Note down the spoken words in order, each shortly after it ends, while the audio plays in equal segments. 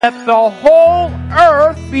Let the whole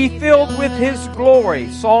earth be filled with His glory.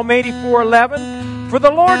 Psalm 84:11. For the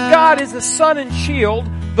Lord God is a sun and shield.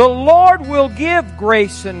 The Lord will give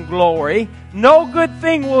grace and glory. No good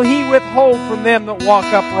thing will He withhold from them that walk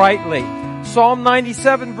uprightly. Psalm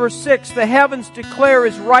 97 verse 6. The heavens declare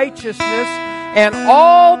His righteousness, and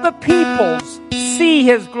all the peoples see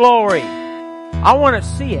His glory. I want to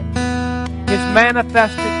see it. His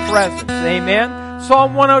manifested presence. Amen.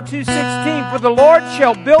 Psalm 102:16, for the Lord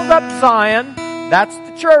shall build up Zion, that's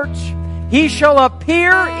the church. He shall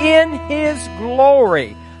appear in His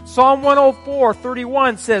glory. Psalm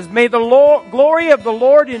 104:31 says, may the glory of the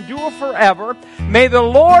Lord endure forever. May the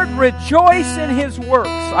Lord rejoice in His works.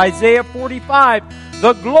 Isaiah 45,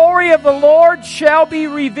 the glory of the Lord shall be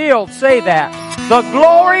revealed. Say that. The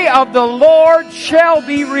glory of the Lord shall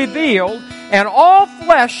be revealed, and all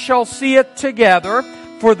flesh shall see it together.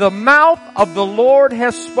 For the mouth of the Lord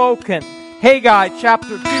has spoken. Haggai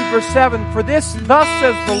chapter 2 verse 7. For this thus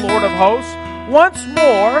says the Lord of hosts, once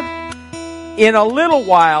more, in a little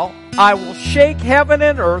while, I will shake heaven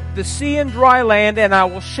and earth, the sea and dry land, and I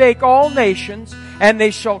will shake all nations, and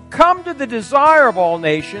they shall come to the desire of all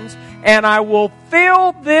nations, and I will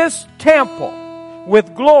fill this temple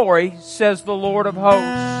with glory, says the Lord of hosts.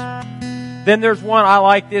 Then there's one, I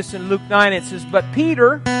like this in Luke 9, it says, but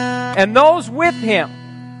Peter and those with him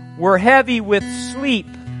were heavy with sleep,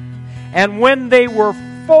 and when they were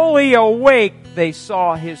fully awake, they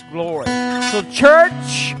saw His glory. So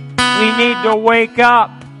church, we need to wake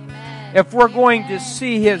up. Amen. If we're going to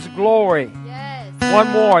see His glory. Yes. One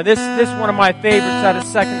more. This one of my favorites out of 2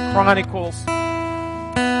 Chronicles.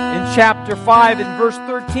 In chapter 5 and verse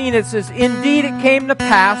 13 it says, indeed it came to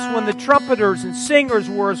pass when the trumpeters and singers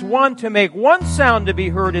were as one to make one sound to be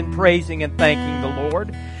heard in praising and thanking the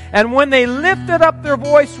Lord. And when they lifted up their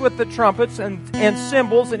voice with the trumpets and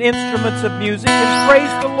cymbals and instruments of music and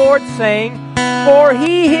praised the Lord, saying, for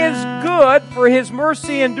He is good, for His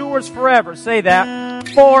mercy endures forever. Say that.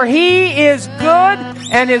 For He is good,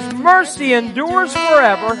 and His mercy endures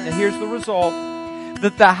forever. And here's the result.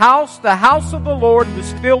 That the house of the Lord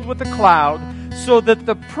was filled with a cloud, so that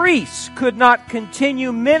the priests could not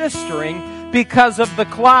continue ministering because of the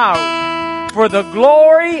cloud. For the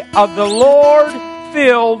glory of the Lord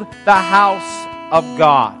filled the house of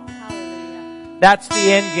God. Hallelujah. That's the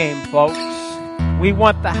end game, folks. We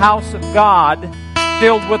want the house of God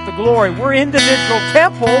filled with the glory. We're individual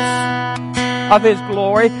temples of His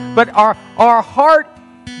glory, but our heart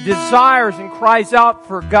desires and cries out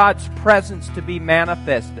for God's presence to be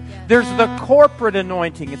manifested. Yes. There's the corporate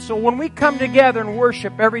anointing. And so when we come together and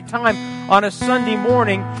worship every time on a Sunday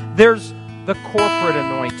morning, there's the corporate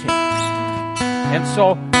anointing. And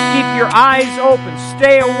so keep your eyes open,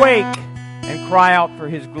 stay awake, and cry out for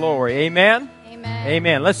His glory. Amen? Amen.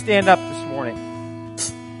 Amen. Let's stand up this morning.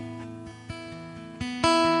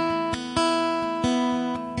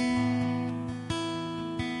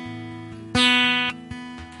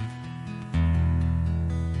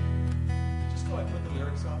 Just go ahead and put the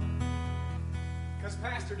lyrics up. Because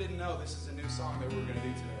Pastor didn't know this is a new song that we were going to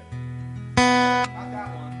do today. Not that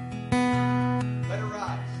one. Let It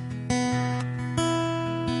Rise.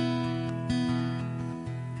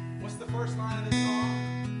 First line of this song.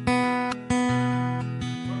 Go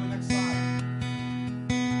to the next slide.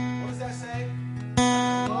 What does that say?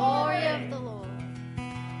 Glory of the Lord.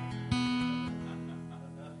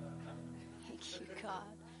 Thank you, God.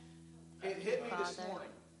 It hit me this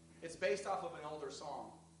morning. It's based off of an older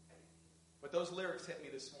song. But those lyrics hit me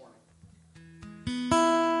this morning.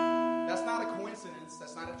 That's not a coincidence.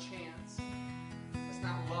 That's not a chance. That's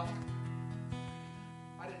not luck.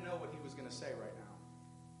 I didn't know what he was going to say right now.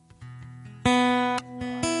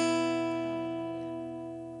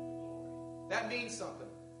 That means something.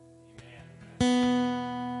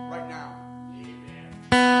 Amen. Right now. Amen.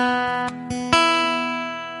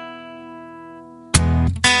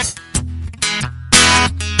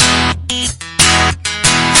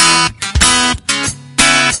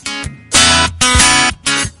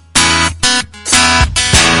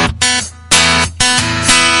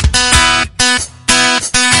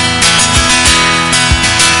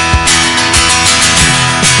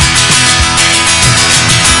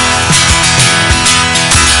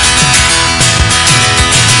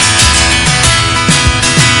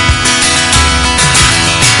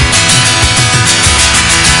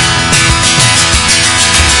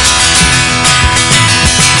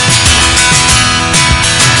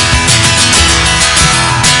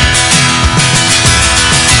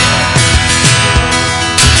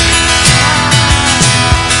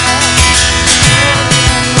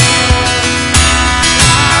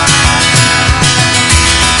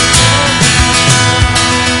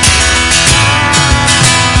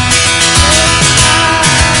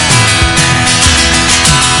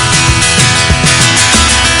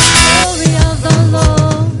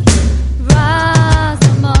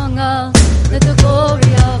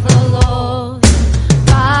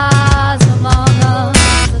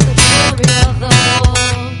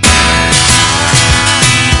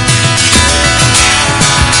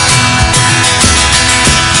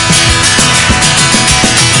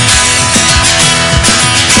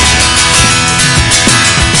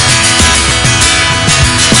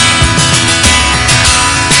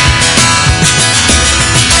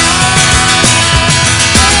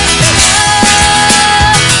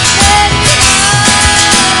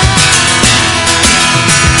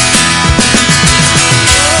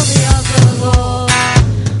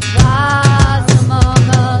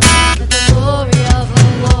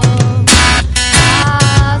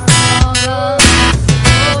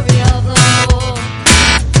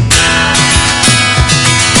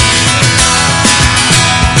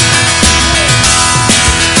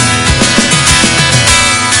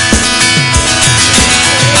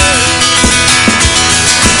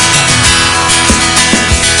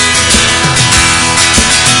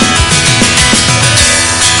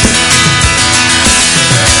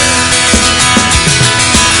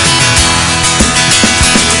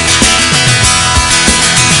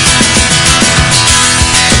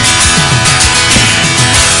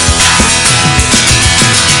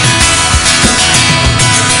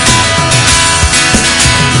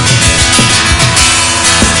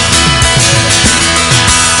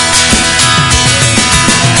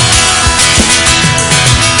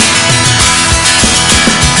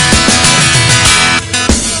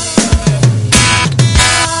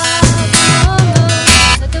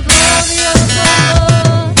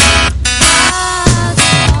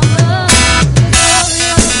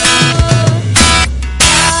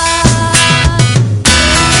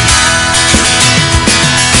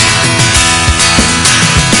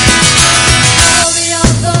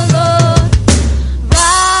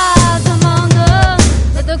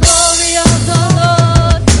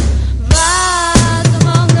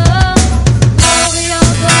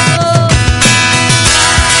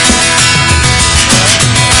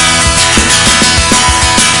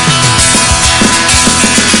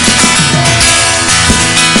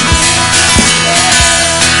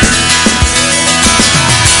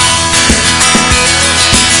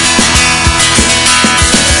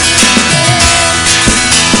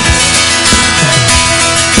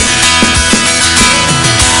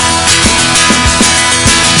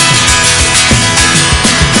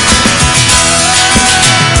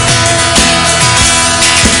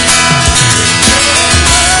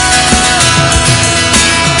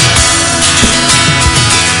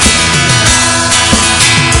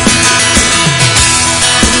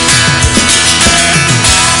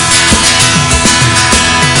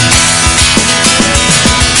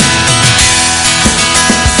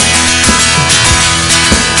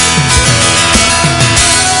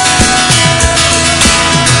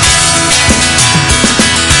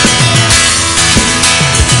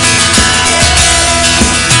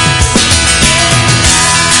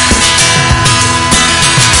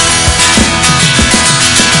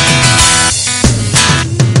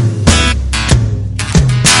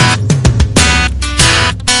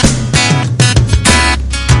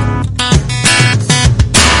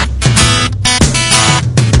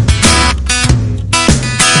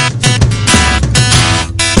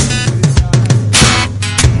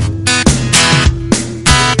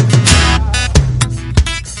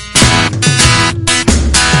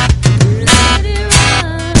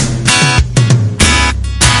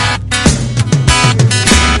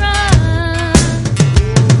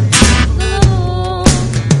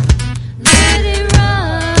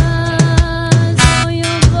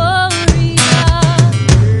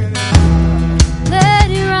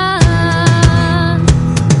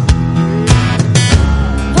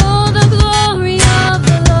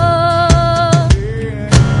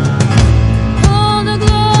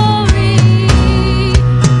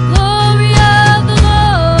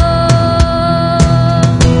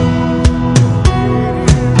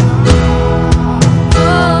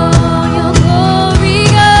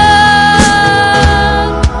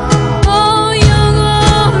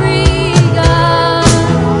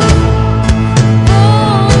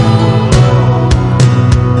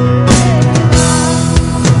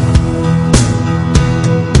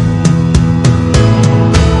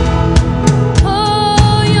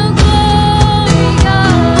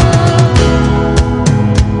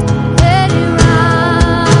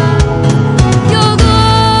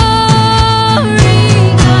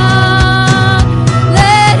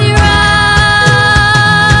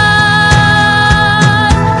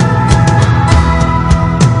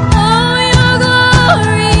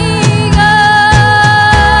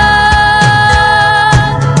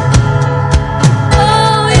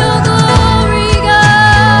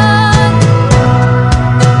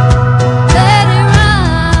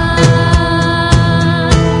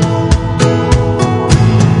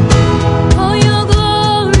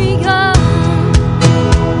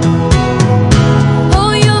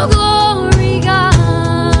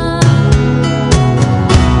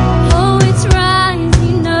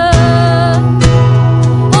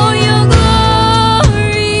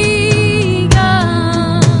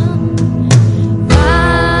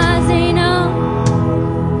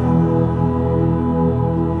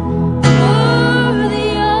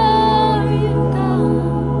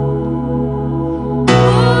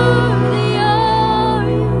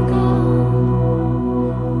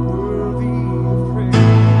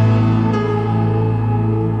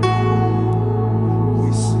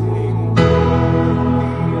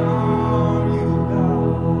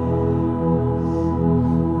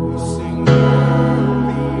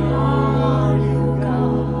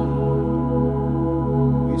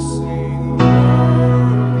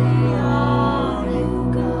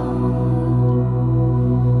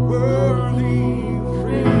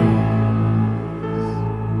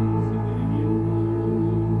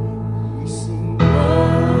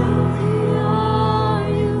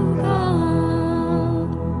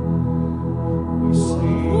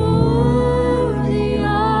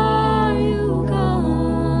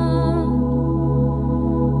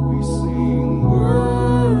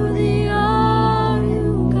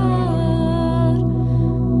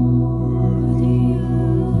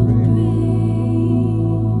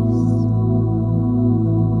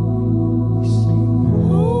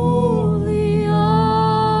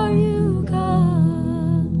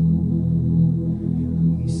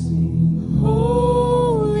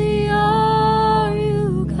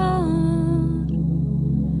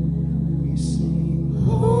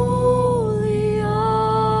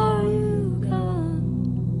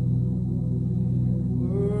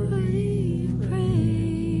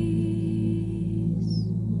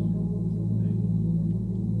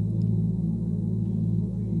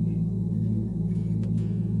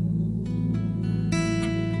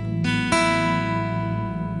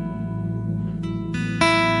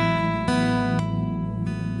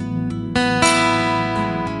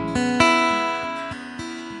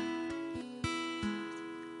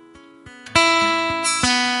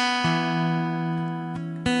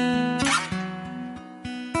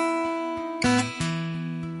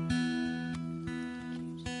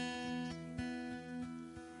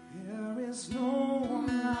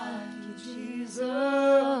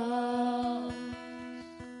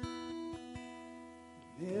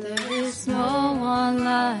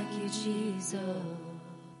 Jesus.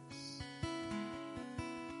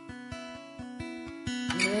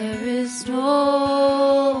 There is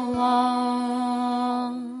no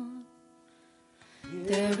one.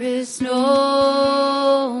 There is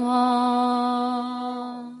no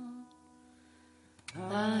one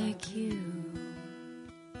like you.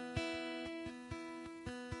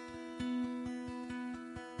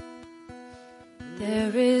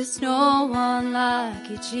 There is no one like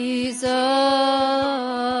you, Jesus.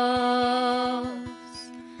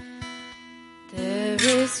 There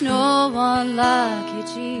is no one like you,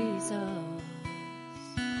 Jesus.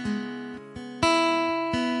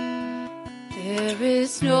 There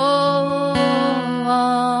is no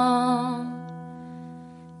one.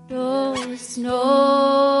 No, there's no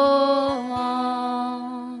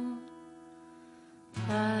one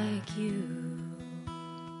like you.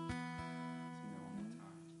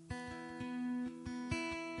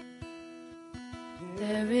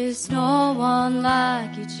 There is no one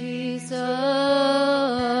like you, Jesus.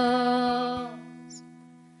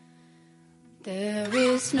 There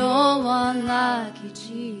is no one like you,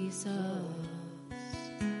 Jesus.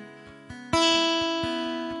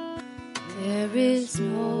 There is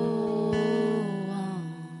no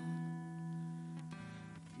one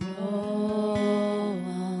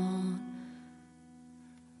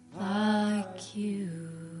like you.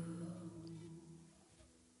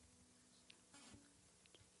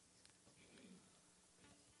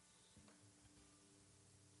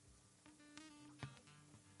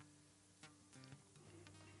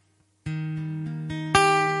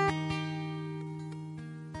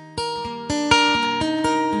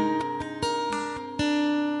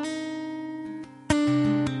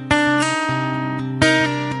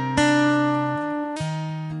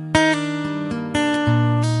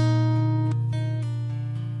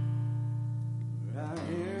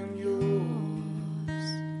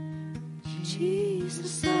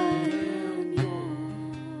 Jesus, I am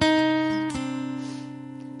yours.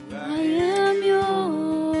 I am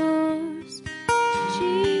yours.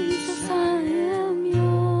 Jesus, I am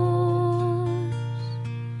yours.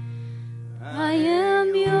 I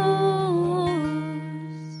am yours.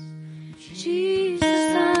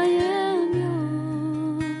 Jesus, I am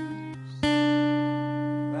yours.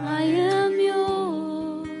 I am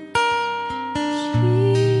yours.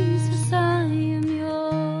 Jesus, I am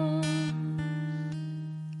yours.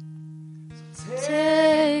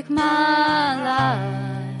 Take my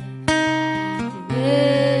life,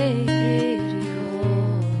 make it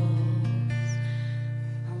yours.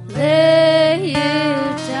 Lay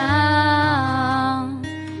it down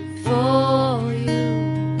for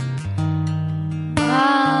you,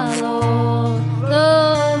 my Lord.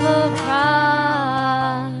 Love of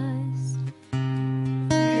Christ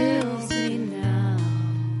fills me now.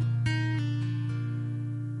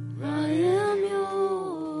 I am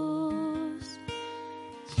yours.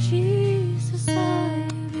 Jesus, I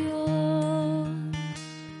am yours.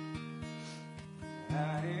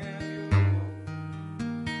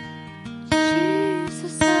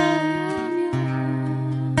 Jesus, I am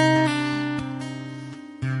yours.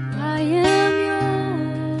 I am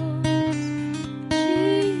yours.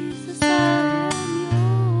 Jesus, I am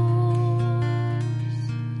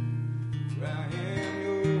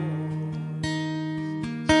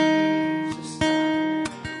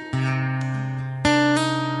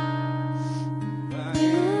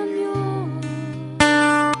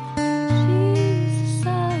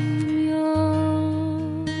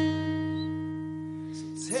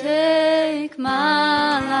Take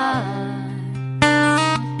my life,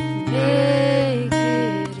 make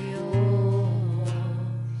it yours.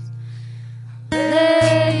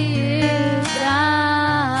 Lay it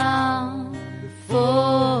down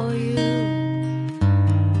for you,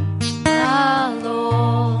 my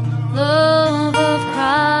Lord. Love of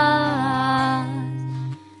Christ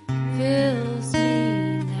fills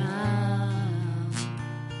me now.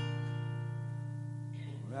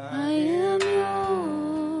 I am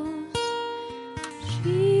yours.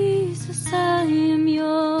 Jesus, I am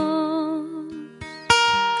yours.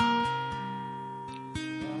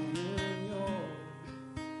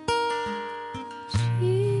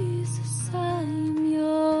 Jesus, I am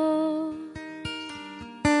yours.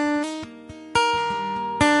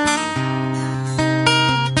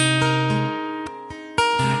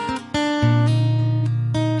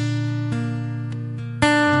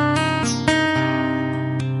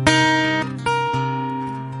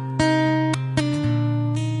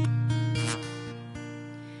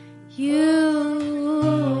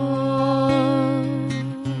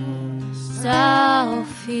 Thou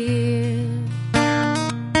fear,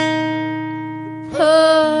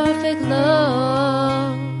 perfect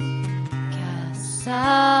love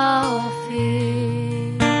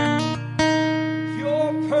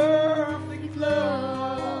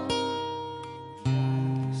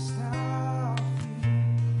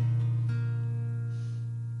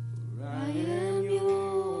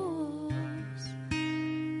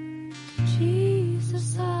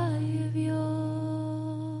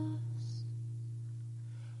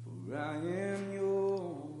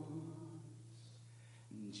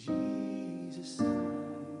Jesus,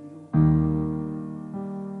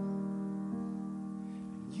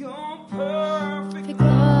 your perfect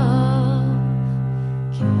love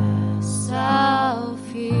casts out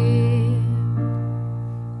fear.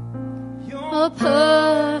 Your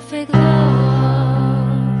perfect love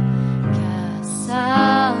casts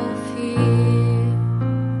out fear.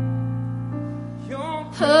 your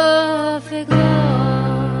Perfect love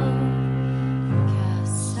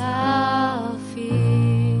casts out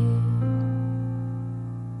fear.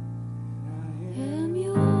 I am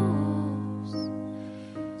yours,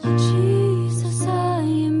 Jesus, I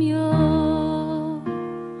am yours.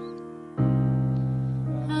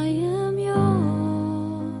 I am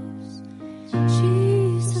yours,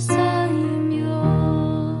 Jesus, I am yours.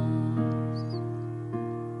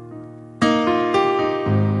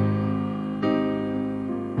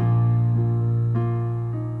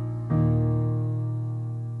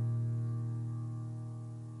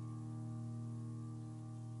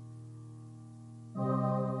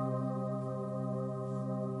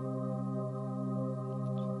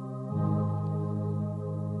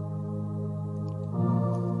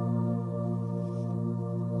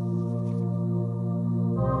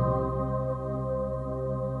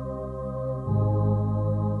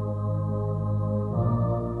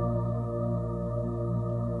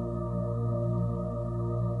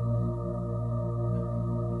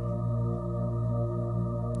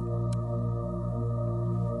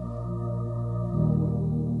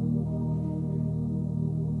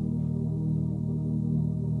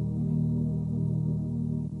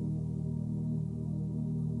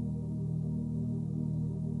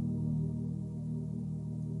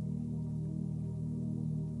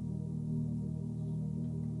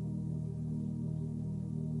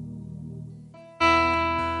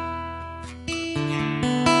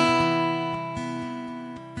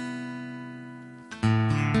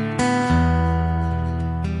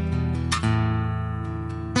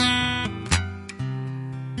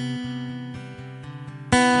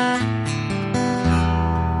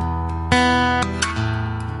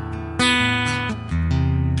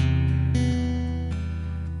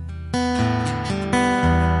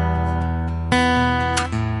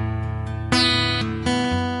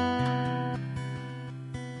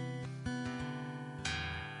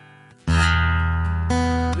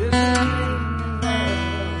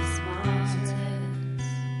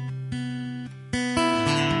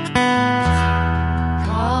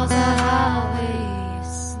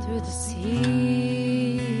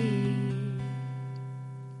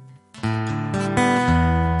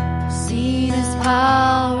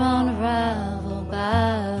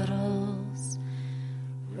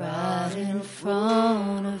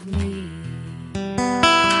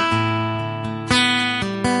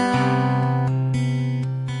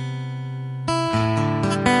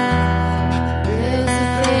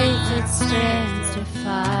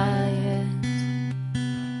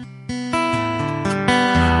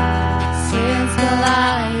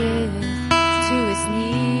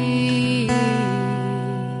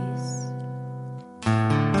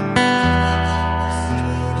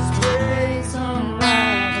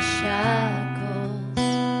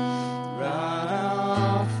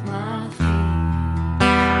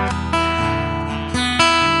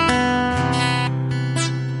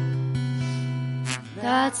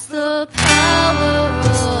 That's the power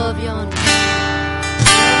of your name.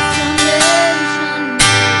 Transformation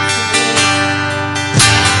makes a way.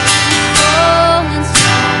 Growing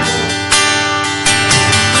stronger.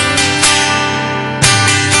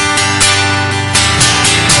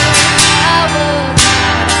 Power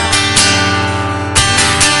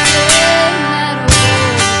that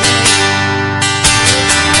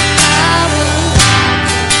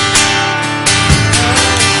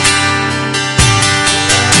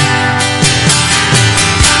I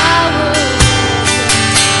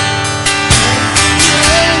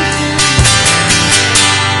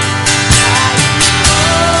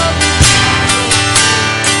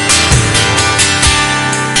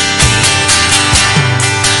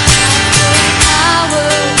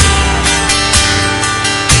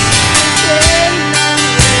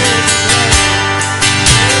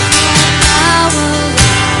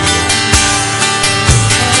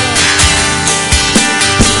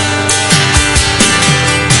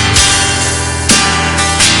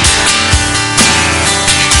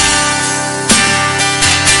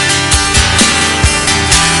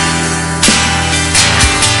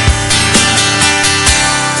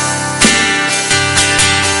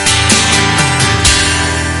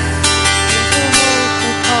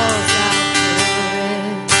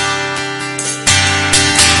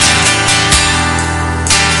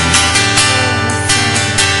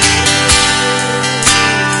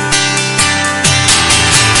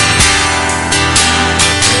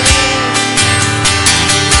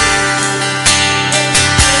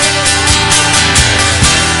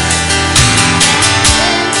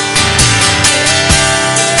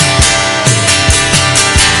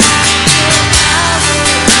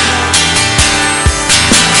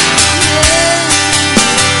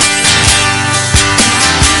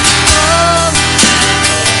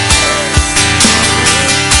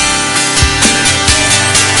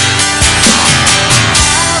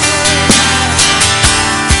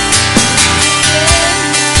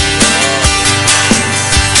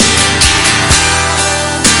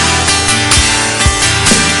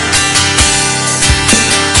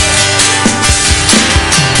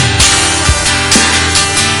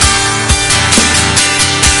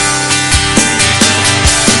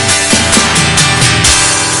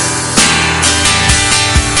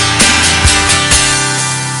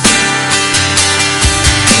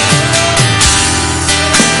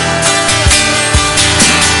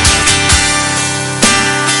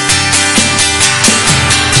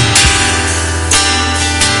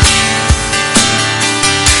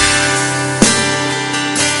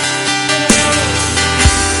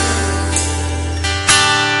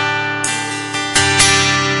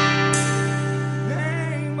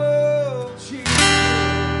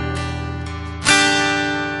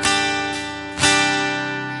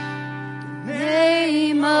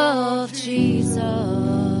Jesus.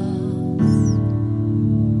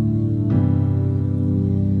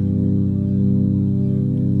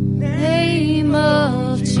 Name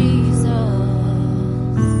of Jesus.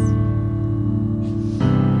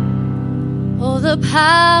 Oh, the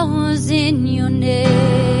power's in your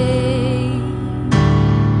name.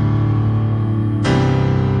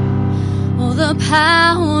 Oh, the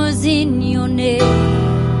power's in your name.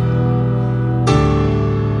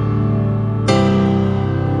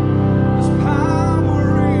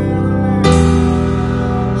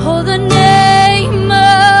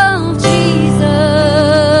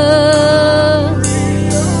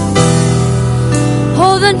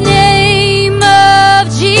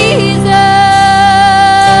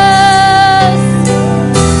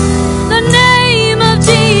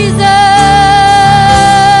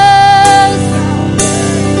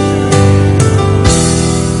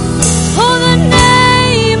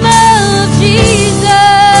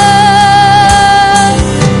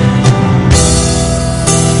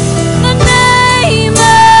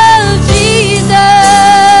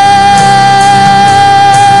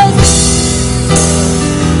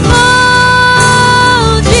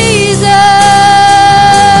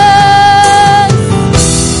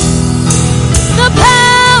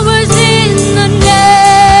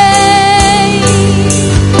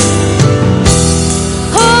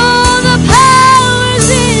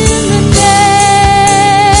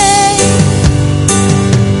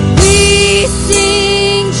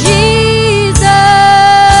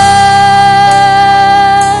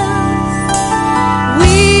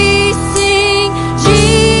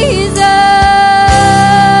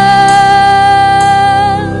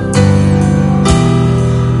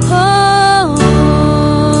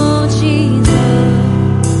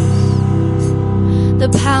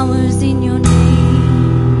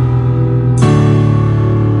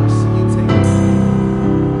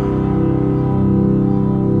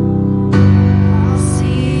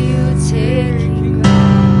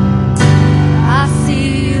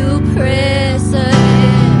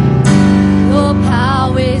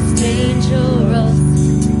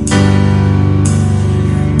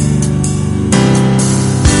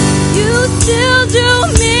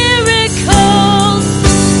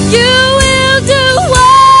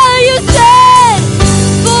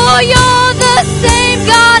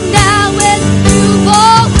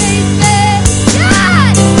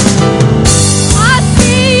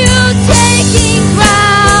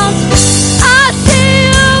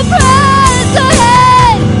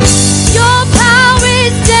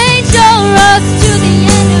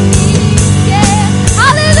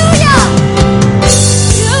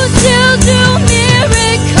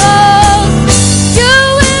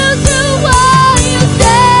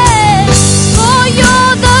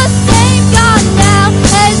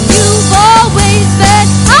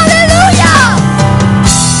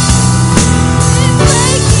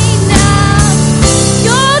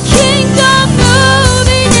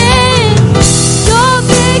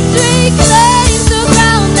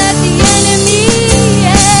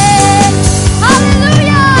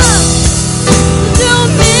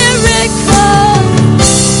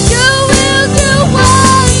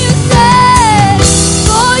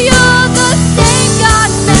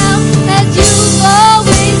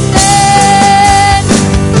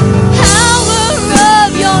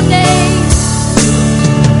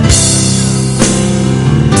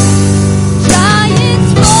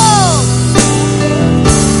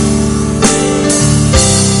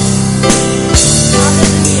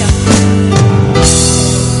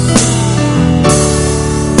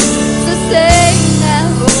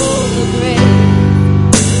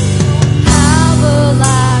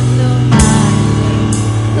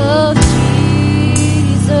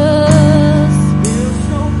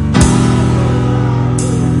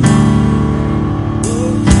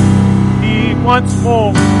 once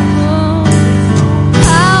more.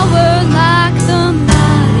 Power like the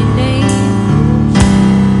mighty name.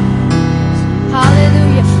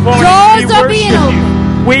 Hallelujah. Lord, Doors we are being worship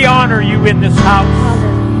opened. you. We honor you in this house.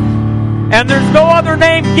 Hallelujah. And there's no other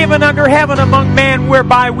name given under heaven among men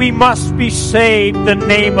whereby we must be saved, the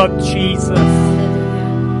name of Jesus.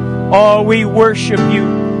 Hallelujah. Oh, we worship you,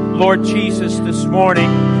 Lord Jesus, this morning.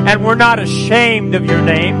 And we're not ashamed of your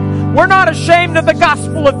name. We're not ashamed of the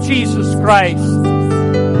gospel of Jesus Christ.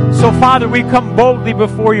 So, Father, we come boldly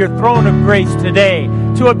before your throne of grace today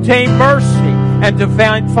to obtain mercy and to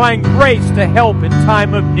find grace to help in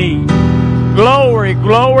time of need. Glory,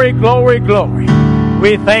 glory, glory, glory.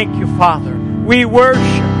 We thank you, Father. We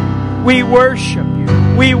worship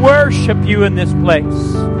you. We worship you in this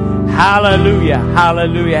place. Hallelujah,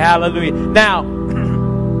 hallelujah, hallelujah. Now,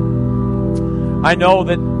 I know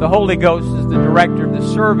that the Holy Ghost is the director of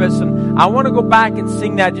the service, and I want to go back and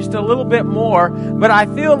sing that just a little bit more, but I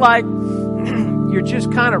feel like you're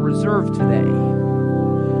just kind of reserved today.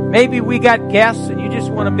 Maybe we got guests and you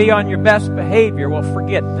just want to be on your best behavior. Well,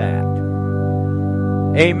 forget that.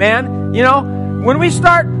 Amen. You know, when we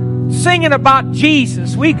start singing about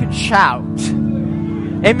Jesus, we can shout.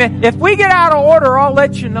 Amen. If we get out of order, I'll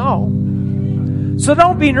let you know. So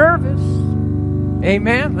don't be nervous.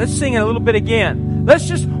 Amen. Let's sing it a little bit again. Let's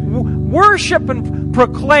just worship and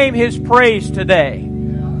proclaim His praise today.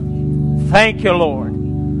 Thank you, Lord.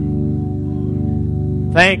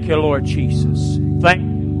 Thank you, Lord Jesus. Thank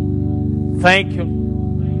you.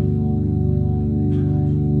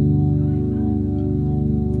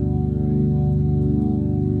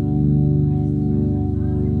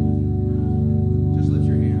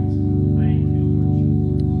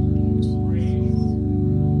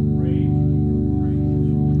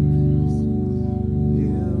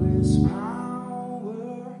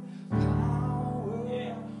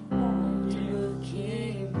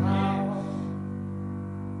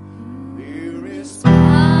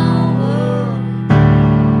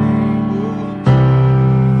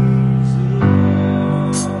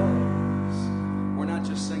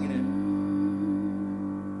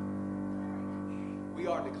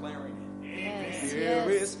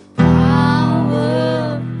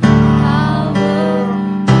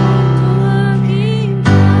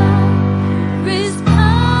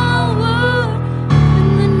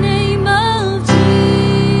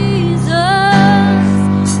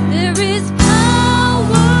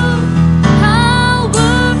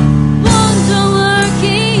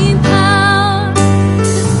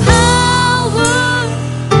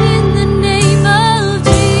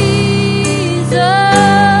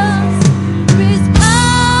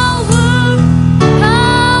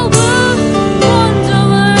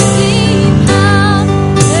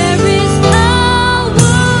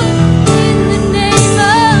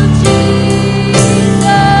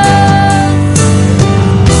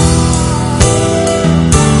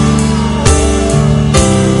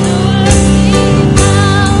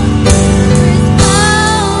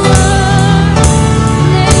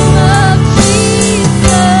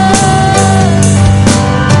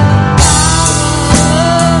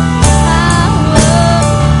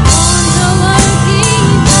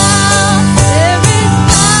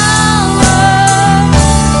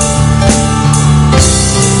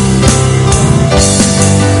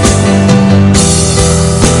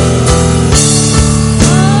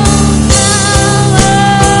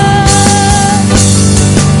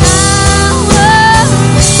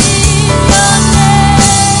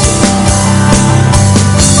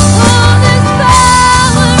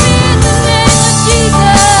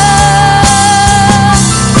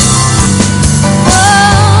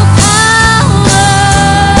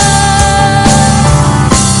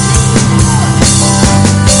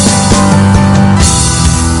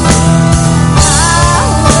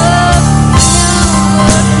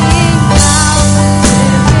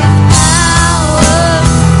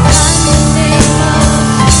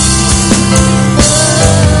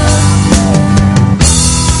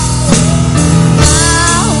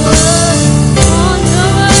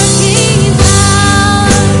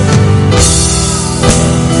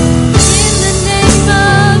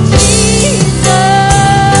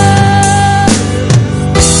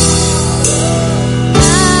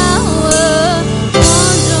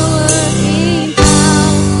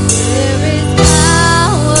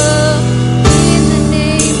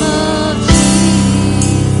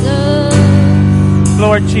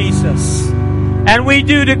 Lord Jesus. And we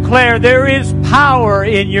do declare there is power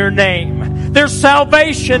in your name. There's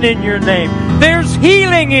salvation in your name. There's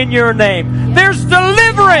healing in your name. There's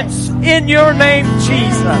deliverance in your name,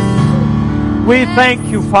 Jesus. We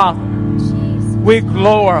thank you, Father. We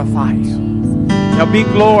glorify you. Now be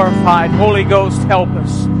glorified. Holy Ghost, help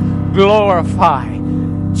us glorify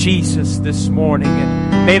Jesus this morning.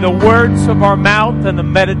 And may the words of our mouth and the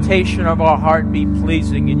meditation of our heart be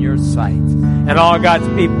pleasing in your sight. And all God's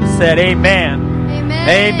people said, amen. Amen.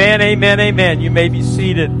 Amen, amen, amen. You may be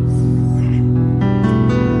seated.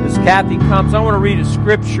 As Kathy comes, I want to read a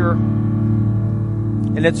scripture.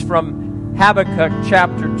 And it's from Habakkuk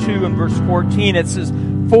chapter 2 and verse 14. It says,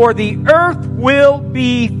 "For the earth will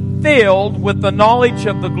be filled with the knowledge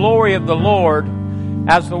of the glory of the Lord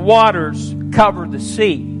as the waters cover the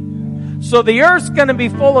sea." So the earth's going to be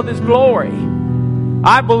full of His glory.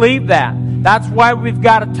 I believe that. That's why we've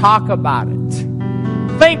got to talk about it.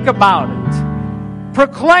 Think about it.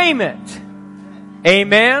 Proclaim it.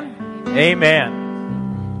 Amen. Amen.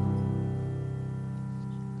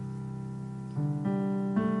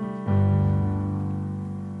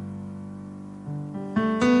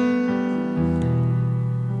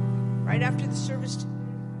 after the service,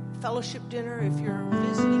 fellowship dinner. If you're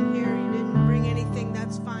visiting here, you didn't bring anything,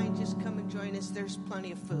 that's fine. Just come and join us. There's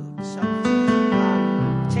plenty of food. So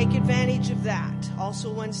take advantage of that.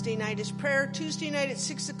 Also, Wednesday night is prayer. Tuesday night at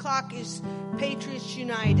 6 o'clock is Patriots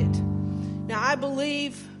United. Now, I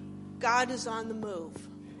believe God is on the move.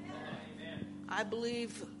 I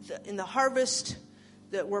believe in the harvest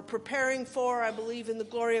that we're preparing for. I believe in the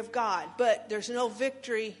glory of God. But there's no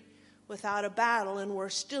victory without a battle, and we're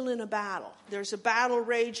still in a battle. There's a battle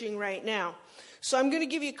raging right now. So I'm going to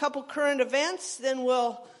give you a couple current events, then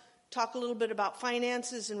we'll talk a little bit about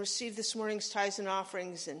finances and receive this morning's tithes and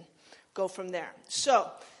offerings and go from there.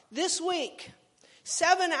 So this week,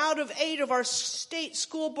 7 out of 8 of our state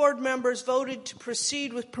school board members voted to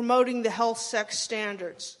proceed with promoting the health sex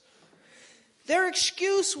standards. Their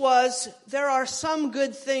excuse was there are some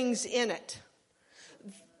good things in it,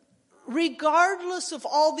 regardless of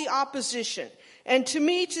all the opposition. And to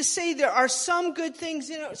me, to say there are some good things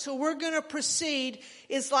in it, so we're going to proceed,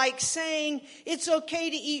 is like saying it's okay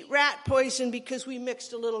to eat rat poison because we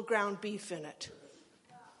mixed a little ground beef in it.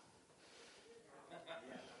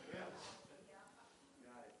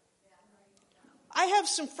 I have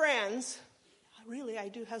some friends. Really, I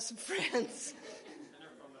do have some friends.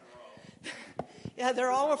 Yeah,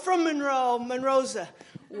 they're all from Monroe. Monroe's a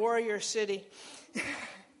warrior city.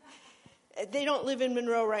 They don't live in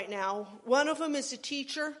Monroe right now. One of them is a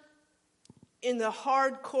teacher in the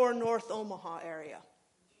hardcore North Omaha area.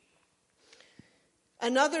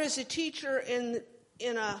 Another is a teacher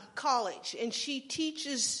in a college, and she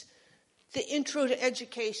teaches the intro to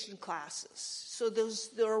education classes. So those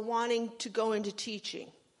that are wanting to go into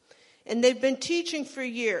teaching. And they've been teaching for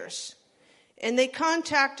years. And they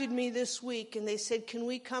contacted me this week, and they said, can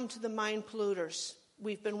we come to the Mind Polluters?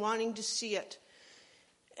 We've been wanting to see it.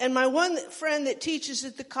 And my one friend that teaches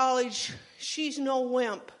at the college, she's no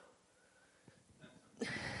wimp,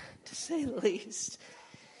 to say the least.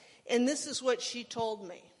 And this is what she told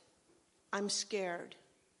me. I'm scared.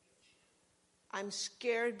 I'm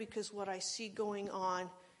scared because what I see going on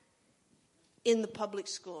in the public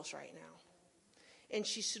schools right now. And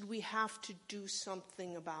she said, we have to do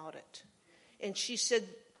something about it. And she said,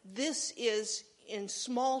 this is in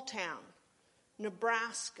small town,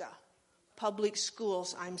 Nebraska, public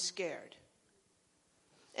schools, I'm scared.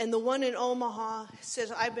 And the one in Omaha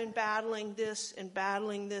says, I've been battling this and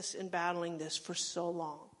battling this and battling this for so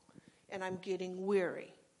long. And I'm getting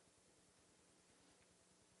weary.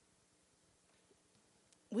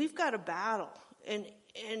 We've got a battle. And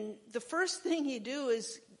the first thing you do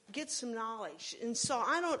is get some knowledge. And so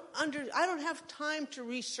I don't have time to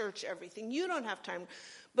research everything. You don't have time.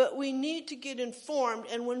 But we need to get informed.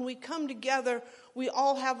 And when we come together, we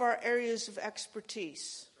all have our areas of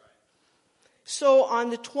expertise. So on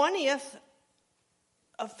the 20th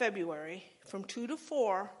of February, from 2 to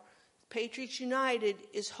 4, Patriots United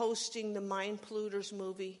is hosting the Mind Polluters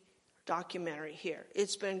movie documentary here.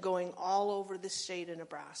 It's been going all over the state of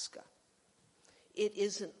Nebraska. It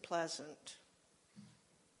isn't pleasant.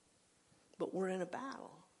 But we're in a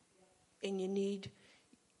battle. And you need,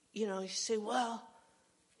 you say, well,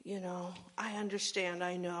 I understand,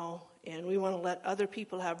 I know, and we want to let other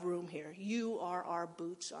people have room here. You are our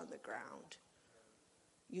boots on the ground.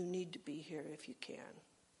 You need to be here if you can.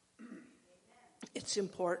 It's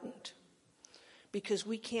important because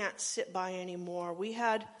we can't sit by anymore. We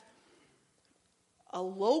had a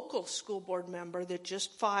local school board member that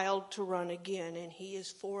just filed to run again, and he is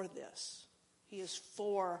for this. He is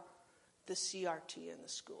for the CRT in the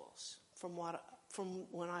schools, from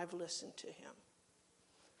when I've listened to him.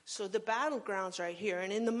 So the battleground's right here.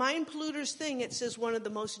 And in the Mind Polluters thing, it says one of the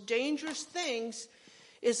most dangerous things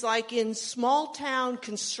is like in small town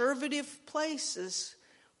conservative places,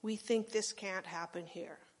 we think this can't happen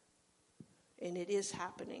here. And it is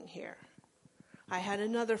happening here. I had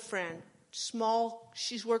another friend,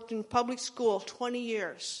 she's worked in public school 20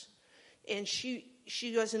 years. And she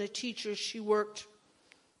wasn't a teacher, she worked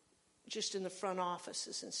just in the front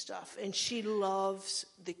offices and stuff. And she loves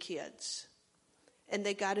the kids. And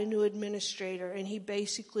they got a new administrator, and he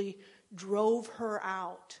basically drove her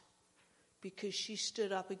out because she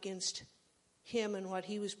stood up against him and what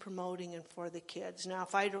he was promoting and for the kids. Now,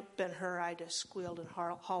 if I'd been her, I'd have squealed and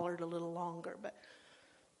hollered a little longer.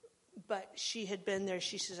 But she had been there.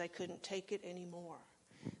 She says, I couldn't take it anymore.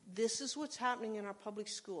 This is what's happening in our public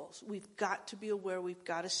schools. We've got to be aware. We've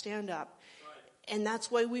got to stand up. Right. And that's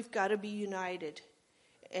why we've got to be united.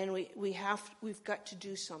 And we've got to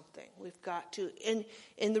do something. We've got to.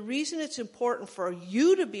 And the reason it's important for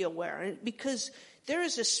you to be aware, because there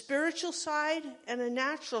is a spiritual side and a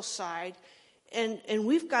natural side, and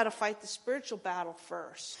we've got to fight the spiritual battle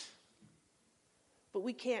first. But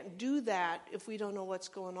we can't do that if we don't know what's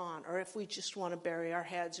going on, or if we just want to bury our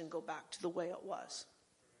heads and go back to the way it was.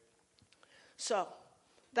 So,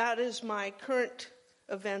 that is my current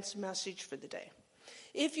events message for the day.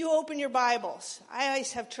 If you open your Bibles, I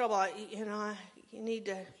always have trouble, you need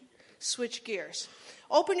to switch gears.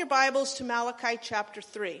 Open your Bibles to Malachi chapter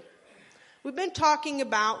 3.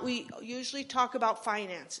 We usually talk about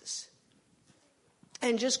finances.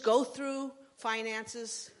 And just go through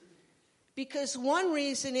finances. Because one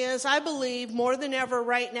reason is, I believe, more than ever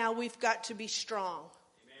right now, we've got to be strong.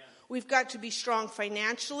 Amen. We've got to be strong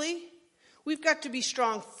financially. We've got to be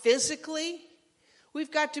strong physically. We've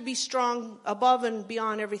got to be strong above and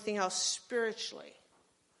beyond everything else spiritually.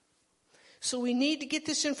 So we need to get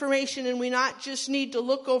this information, and we not just need to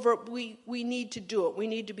look over it, we need to do it. We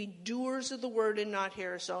need to be doers of the word and not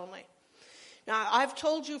hearers only. Now, I've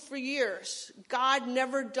told you for years, God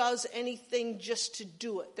never does anything just to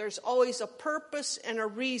do it. There's always a purpose and a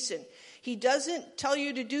reason. He doesn't tell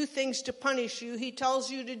you to do things to punish you. He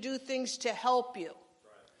tells you to do things to help you.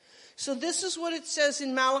 So this is what it says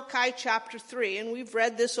in Malachi chapter 3, and we've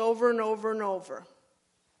read this over and over and over.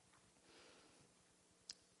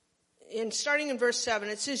 Starting in verse 7,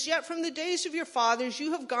 it says, "Yet from the days of your fathers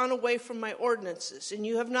you have gone away from my ordinances, and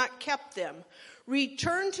you have not kept them.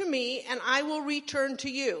 Return to me, and I will return to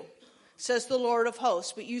you, says the Lord of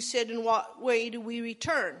hosts. But you said, in what way do we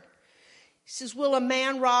return? He says, will a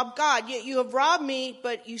man rob God? Yet you have robbed me,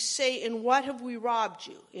 but you say, in what have we robbed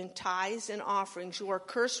you? In tithes and offerings. You are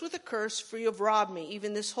cursed with a curse, for you have robbed me,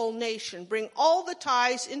 even this whole nation. Bring all the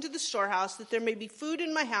tithes into the storehouse, that there may be food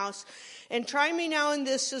in my house. And try me now in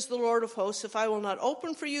this, says the Lord of hosts, if I will not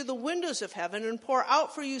open for you the windows of heaven and pour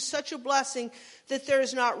out for you such a blessing that there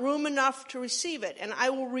is not room enough to receive it. And I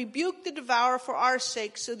will rebuke the devourer for our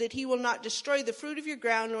sake, so that he will not destroy the fruit of your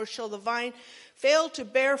ground, nor shall the vine fail to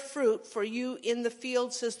bear fruit for you in the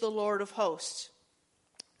field, says the Lord of hosts."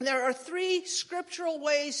 There are 3 scriptural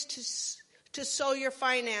ways to sow your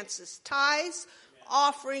finances: tithes,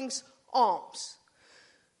 offerings, alms.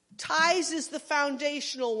 Tithes is the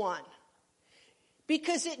foundational one,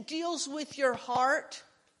 because it deals with your heart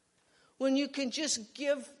when you can just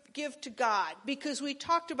give to God. Because we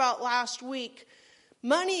talked about last week,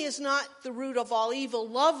 money is not the root of all evil.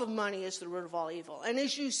 Love of money is the root of all evil. And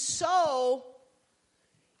as you sow,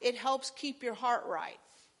 it helps keep your heart right.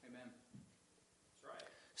 Amen. That's right.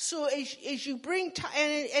 So as you bring,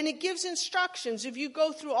 and it gives instructions. If you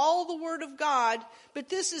go through all the Word of God, but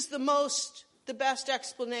this is the best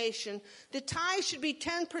explanation. The tithe should be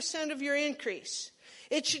 10% of your increase.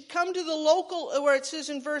 It should come to the local, where it says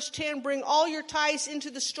in verse 10, bring all your tithes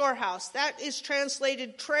into the storehouse. That is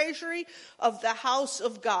translated treasury of the house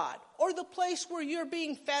of God, or the place where you're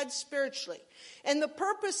being fed spiritually. And the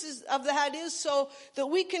purpose of that is so that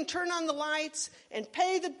we can turn on the lights and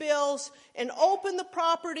pay the bills and open the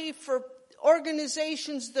property for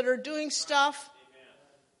organizations that are doing stuff. Amen.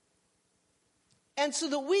 And so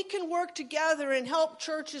that we can work together and help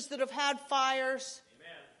churches that have had fires.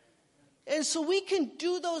 And so we can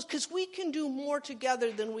do those, because we can do more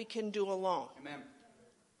together than we can do alone. Amen.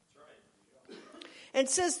 And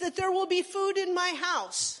says that there will be food in my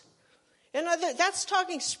house. And that's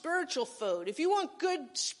talking spiritual food. If you want good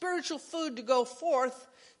spiritual food to go forth,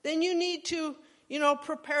 then you need to,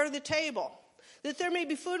 prepare the table. That there may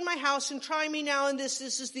be food in my house, and try me now in this.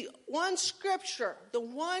 This is the one scripture, the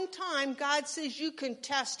one time God says you can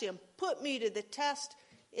test him. Put me to the test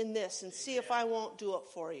in this and see if I won't do it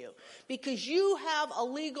for you. Because you have a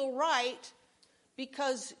legal right,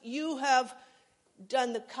 because you have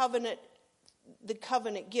done the covenant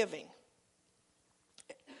giving.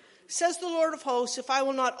 Says the Lord of hosts, if I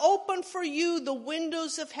will not open for you the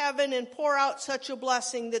windows of heaven and pour out such a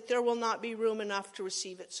blessing that there will not be room enough to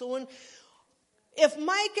receive it. So if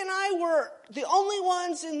Mike and I were the only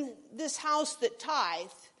ones in this house that tithe,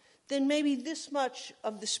 then maybe this much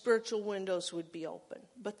of the spiritual windows would be open.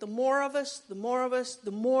 But the more of us, the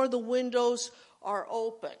more the windows are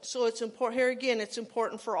open. So it's important, here again, it's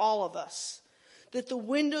important for all of us, that the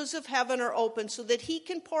windows of heaven are open so that he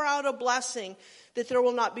can pour out a blessing that there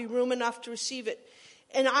will not be room enough to receive it.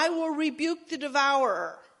 And I will rebuke the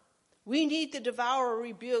devourer. We need the devourer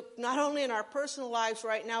rebuked, not only in our personal lives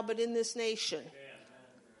right now, but in this nation.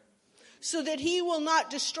 So that he will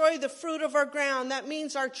not destroy the fruit of our ground. That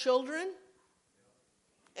means our children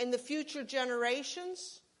and the future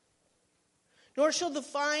generations. Nor shall the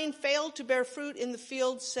vine fail to bear fruit in the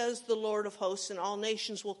field, says the Lord of hosts, and all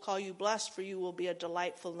nations will call you blessed, for you will be a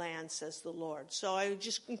delightful land, says the Lord. So I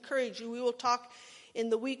just encourage you, we will talk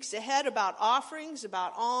in the weeks ahead about offerings,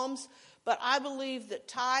 about alms, but I believe that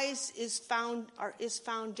tithes is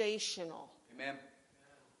foundational. Amen.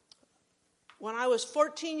 When I was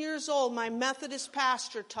 14 years old, my Methodist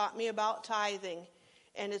pastor taught me about tithing,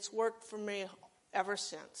 and it's worked for me ever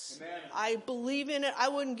since. Amen. I believe in it. I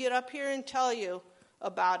wouldn't get up here and tell you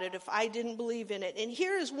about it if I didn't believe in it. And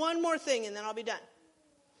here is one more thing, and then I'll be done.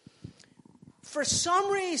 For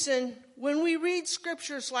some reason, when we read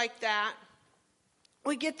scriptures like that,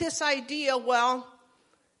 we get this idea, well,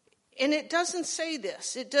 and it doesn't say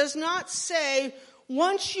this. It does not say,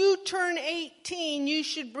 once you turn 18, you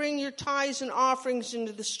should bring your tithes and offerings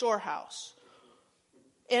into the storehouse.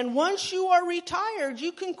 And once you are retired,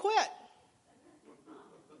 you can quit.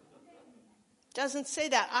 Doesn't say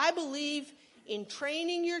that. I believe in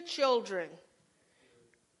training your children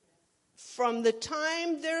from the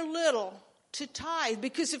time they're little to tithe.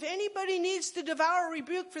 Because if anybody needs to devour or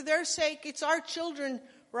rebuke for their sake, it's our children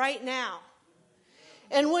right now.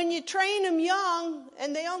 And when you train them young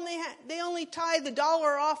and they only tithe $1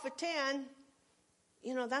 off of 10,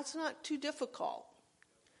 that's not too difficult.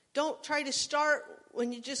 Don't try to start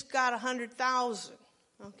when you just got 100,000,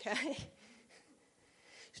 okay?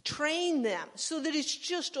 Train them so that it's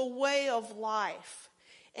just a way of life.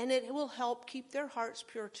 And it will help keep their hearts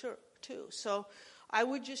pure too. So I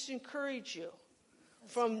would just encourage you,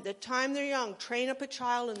 from the time they're young, train up a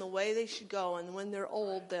child in the way they should go. And when they're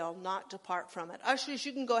old, they'll not depart from it. Ushers,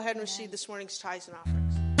 you can go ahead and receive this morning's tithes and offerings.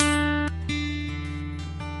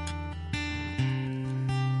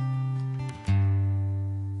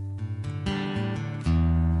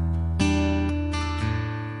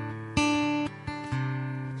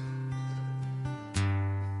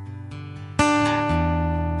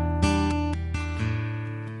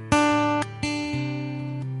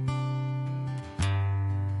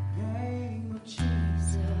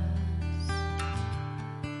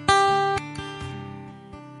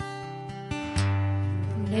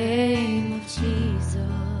 Name of Jesus. In the name of Jesus.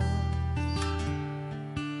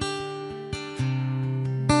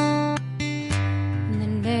 In the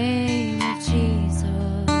name of Jesus.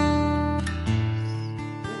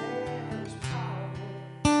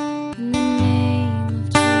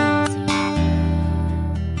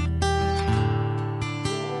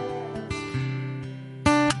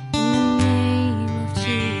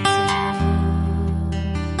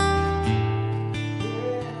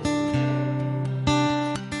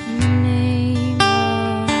 In the name of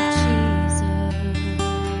Jesus.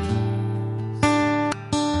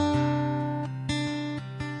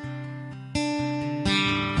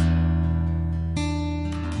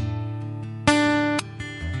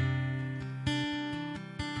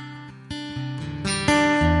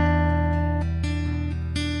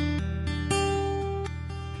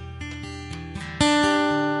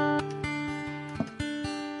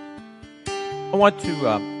 I want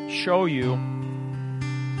to show you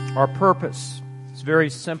our purpose. It's very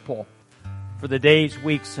simple for the days,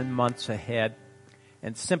 weeks, and months ahead.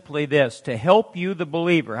 And simply this, to help you, the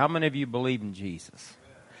believer. How many of you believe in Jesus?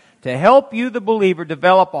 To help you, the believer,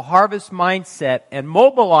 develop a harvest mindset and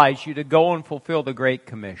mobilize you to go and fulfill the Great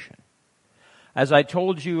Commission. As I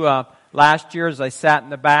told you last year, as I sat in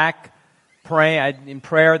the back in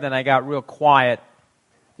prayer, then I got real quiet.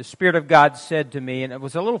 The Spirit of God said to me, and it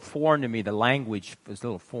was a little foreign to me, the language was a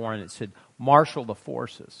little foreign, it said, marshal the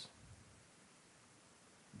forces.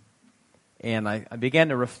 And I began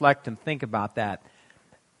to reflect and think about that.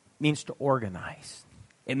 It means to organize.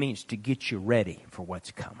 It means to get you ready for what's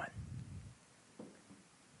coming.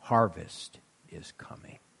 Harvest is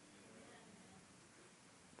coming.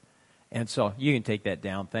 And so you can take that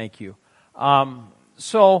down. Thank you.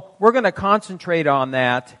 So we're going to concentrate on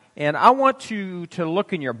that. And I want you to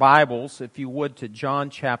look in your Bibles, if you would, to John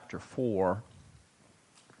chapter 4.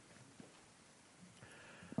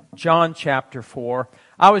 John chapter 4.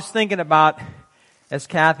 I was thinking about, as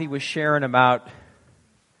Kathy was sharing about,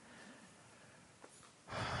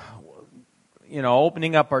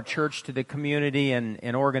 opening up our church to the community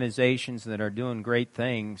and organizations that are doing great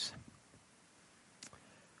things.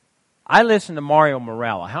 I listen to Mario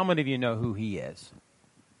Morella. How many of you know who he is?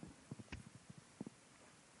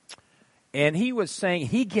 And he was saying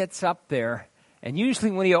he gets up there, and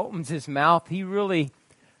usually when he opens his mouth, he really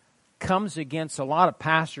comes against a lot of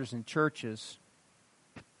pastors and churches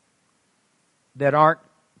that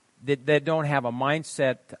don't have a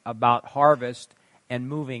mindset about harvest and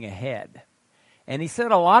moving ahead. And he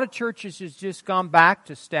said a lot of churches has just gone back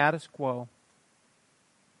to status quo,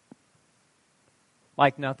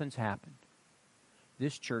 like nothing's happened.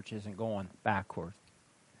 This church isn't going backward.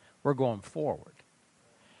 We're going forward.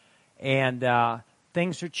 And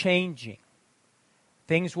things are changing.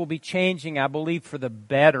 Things will be changing, I believe, for the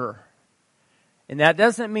better And that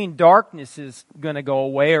doesn't mean darkness is going to go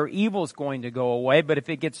away or evil is going to go away, but if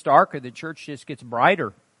it gets darker, the church just gets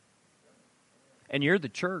brighter. And you're the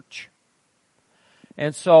church.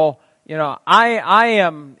 And so, I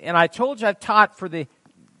am, and I told you I've taught for the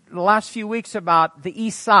last few weeks about the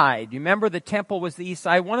east side. You remember the temple was the east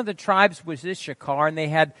side? One of the tribes was Issachar, and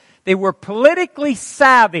they were politically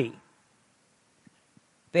savvy.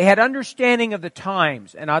 They had understanding of the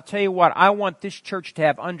times. And I'll tell you what, I want this church to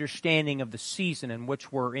have understanding of the season in which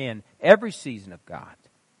we're in. Every season of God.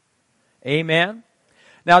 Amen?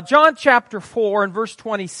 Now, John chapter 4 and verse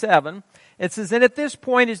 27, it says, "And at this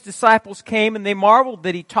point his disciples came, and they marveled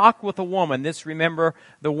that he talked with a woman." This, remember,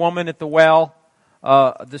 the woman at the well,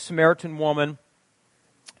 the Samaritan woman.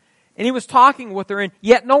 And he was talking with her, and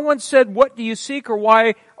yet no one said, "What do you seek?" or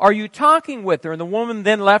 "Why are you talking with her?" And the woman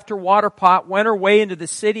then left her water pot, went her way into the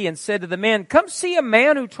city, and said to the men, "Come see a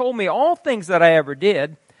man who told me all things that I ever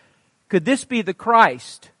did. Could this be the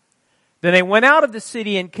Christ?" Then they went out of the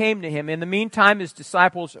city and came to him. In the meantime, his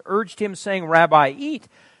disciples urged him, saying, "Rabbi, eat."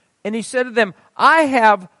 And he said to them, "I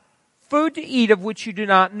have food to eat of which you do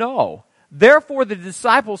not know." Therefore the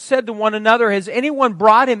disciples said to one another, "Has anyone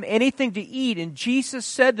brought him anything to eat?" And Jesus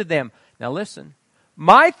said to them, now listen,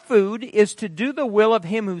 "My food is to do the will of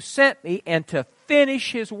him who sent me and to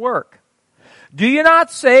finish his work. Do you not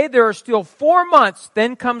say, there are still 4 months,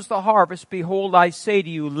 then comes the harvest? Behold, I say to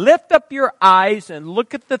you, lift up your eyes and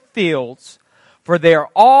look at the fields, for they are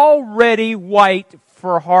already white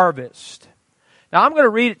for harvest." Now I'm going to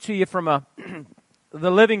read it to you from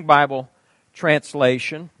the Living Bible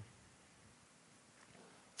translation.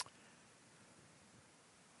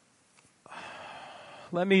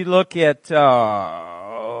 Let me look at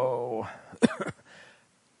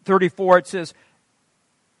 34. It says,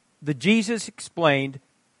 Jesus explained,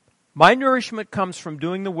 "My nourishment comes from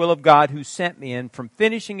doing the will of God who sent me and from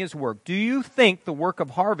finishing his work. Do you think the work of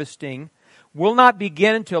harvesting will not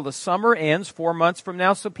begin until the summer ends 4 months from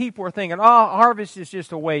now?" So people are thinking, harvest is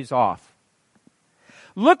just a ways off.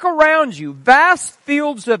 "Look around you. Vast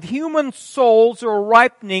fields of human souls are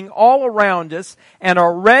ripening all around us and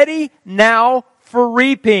are ready now for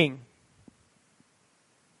reaping."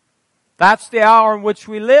 That's the hour in which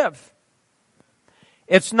we live.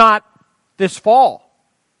 It's not this fall.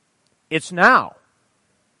 It's now.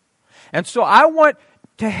 And so I want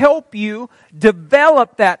to help you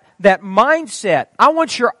develop that mindset. I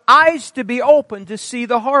want your eyes to be open to see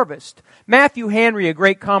the harvest. Matthew Henry, a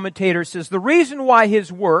great commentator, says, the reason why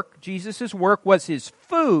his work, Jesus' work, was his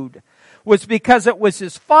food was because it was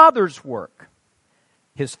his Father's work,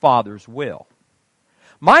 his Father's will.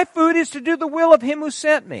 "My food is to do the will of him who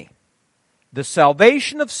sent me. The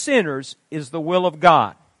salvation of sinners is the will of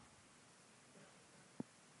God."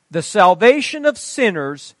 The salvation of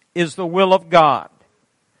sinners is the will of God.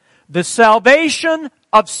 The salvation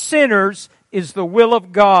of sinners is the will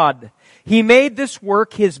of God. He made this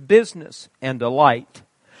work his business and delight.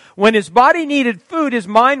 When his body needed food, his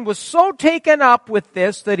mind was so taken up with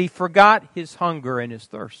this that he forgot his hunger and his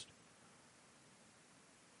thirst.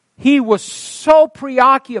 He was so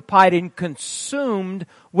preoccupied and consumed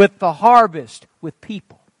with the harvest, with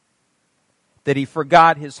people, that he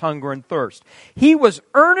forgot his hunger and thirst. He was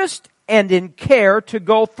earnest and in care to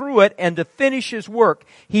go through it and to finish his work.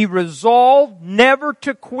 He resolved never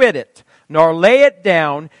to quit it, nor lay it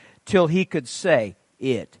down till he could say,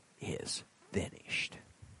 "It is finished."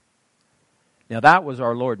 Now that was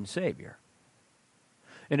our Lord and Savior.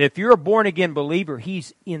 And if you're a born-again believer,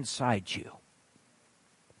 he's inside you.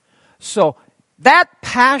 So that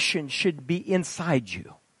passion should be inside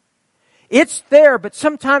you. It's there, but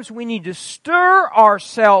sometimes we need to stir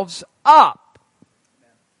ourselves up.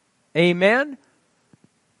 Amen?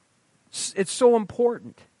 It's so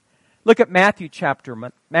important. Look at Matthew chapter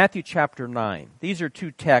 9. These are two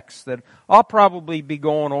texts that I'll probably be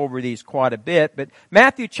going over these quite a bit. But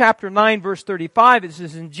Matthew chapter 9 verse 35, it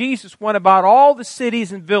says, "And Jesus went about all the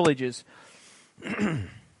cities and villages."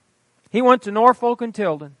 He went to Norfolk and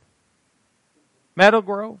Tilden, Meadow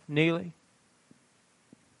Grove, Neely.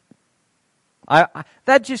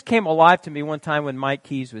 That just came alive to me one time when Mike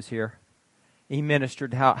Keys was here. He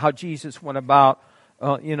ministered how Jesus went about,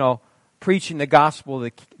 preaching the gospel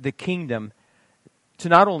of the kingdom to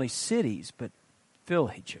not only cities, but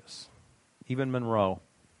villages. Even Monroe.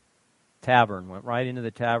 Tavern. Went right into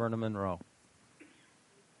the tavern of Monroe.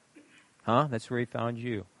 Huh? That's where he found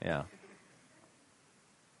you. Yeah.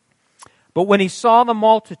 But when he saw the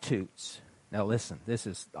multitudes, now listen,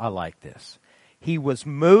 I like this. He was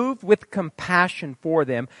moved with compassion for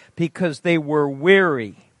them because they were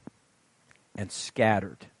weary and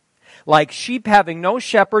scattered, like sheep having no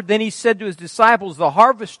shepherd. Then he said to his disciples, the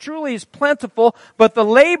harvest truly is plentiful, but the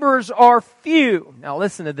laborers are few. Now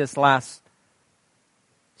listen to this last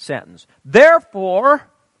sentence. Therefore,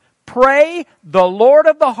 pray the Lord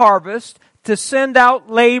of the harvest to send out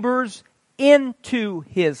laborers into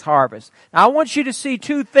his harvest. Now I want you to see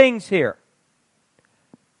two things here.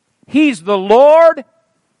 He's the Lord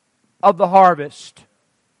of the harvest.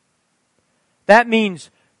 That means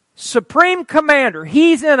supreme commander.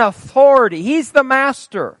 He's in authority. He's the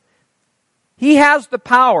master. He has the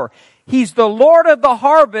power. He's the Lord of the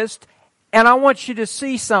harvest. And I want you to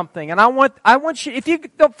see something. And I want you, if you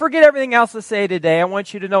don't forget everything else I say today, I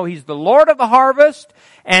want you to know He's the Lord of the harvest,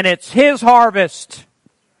 and it's His harvest.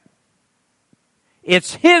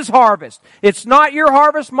 It's His harvest. It's not your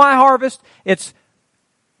harvest, my harvest. It's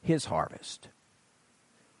His harvest.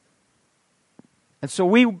 And so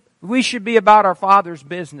we should be about our Father's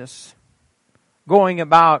business, going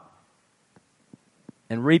about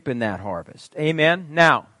and reaping that harvest. Amen?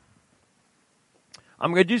 Now,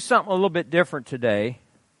 I'm going to do something a little bit different today.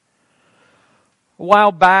 A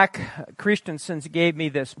while back, Christensen's gave me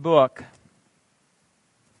this book,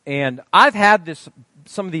 and I've had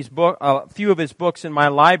a few of his books in my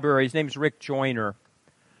library. His name's Rick Joyner.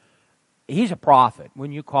 He's a prophet.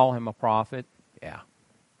 Wouldn't you call him a prophet? Yeah.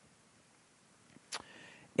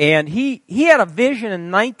 And he had a vision in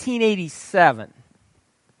 1987.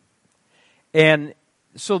 And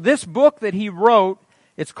so this book that he wrote,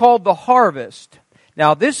 it's called The Harvest.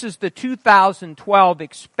 Now, this is the 2012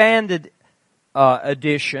 expanded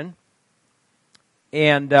edition.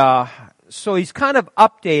 And so he's kind of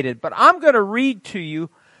updated. But I'm going to read to you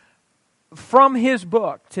from his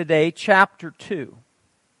book today, chapter 2.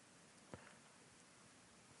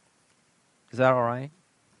 Is that all right?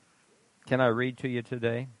 Can I read to you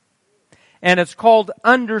today? And it's called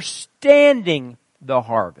Understanding the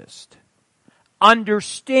Harvest.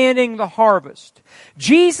 Understanding the harvest.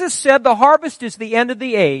 Jesus said the harvest is the end of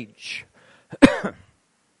the age.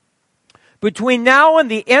 Between now and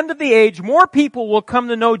the end of the age, more people will come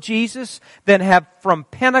to know Jesus than have from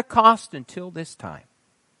Pentecost until this time.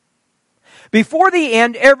 Before the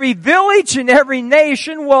end, every village and every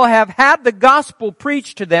nation will have had the gospel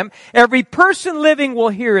preached to them. Every person living will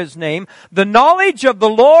hear His name. The knowledge of the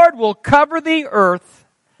Lord will cover the earth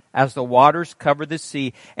as the waters cover the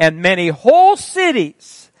sea. And many whole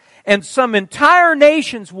cities and some entire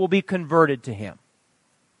nations will be converted to Him.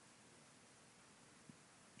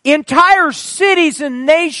 Entire cities and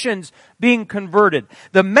nations being converted.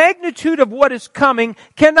 The magnitude of what is coming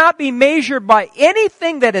cannot be measured by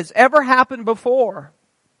anything that has ever happened before.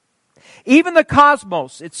 Even the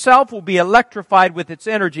cosmos itself will be electrified with its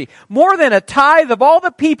energy. More than a tithe of all the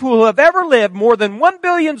people who have ever lived, more than 1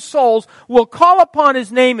 billion souls will call upon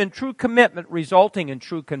His name in true commitment, resulting in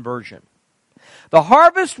true conversion. The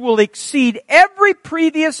harvest will exceed every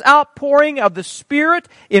previous outpouring of the Spirit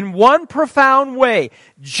in one profound way.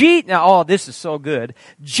 This is so good.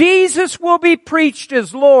 Jesus will be preached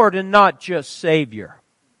as Lord and not just Savior.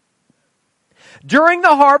 During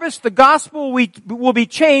the harvest, the gospel will be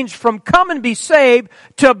changed from come and be saved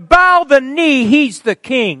to bow the knee, He's the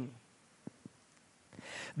King.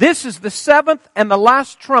 This is the seventh and the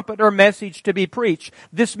last trumpet or message to be preached.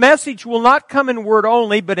 This message will not come in word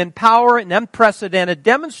only, but in power and unprecedented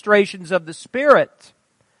demonstrations of the Spirit.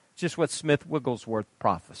 Just what Smith Wigglesworth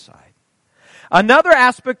prophesied. Another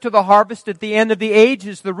aspect to the harvest at the end of the age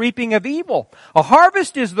is the reaping of evil. A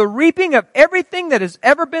harvest is the reaping of everything that has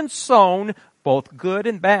ever been sown, both good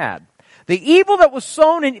and bad. The evil that was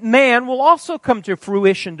sown in man will also come to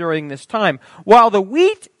fruition during this time. While the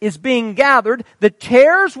wheat is being gathered, the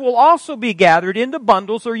tares will also be gathered into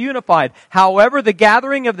bundles or unified. However, the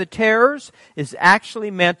gathering of the tares is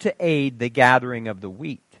actually meant to aid the gathering of the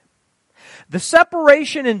wheat. The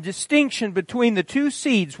separation and distinction between the two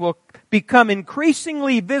seeds will become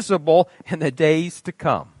increasingly visible in the days to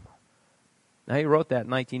come. Now, he wrote that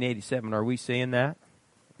in 1987. Are we seeing that?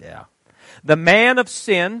 Yeah. The man of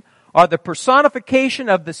sin, or the personification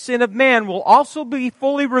of the sin of man, will also be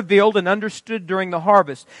fully revealed and understood during the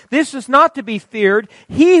harvest. This is not to be feared.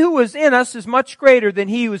 He who is in us is much greater than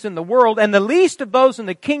he who is in the world, and the least of those in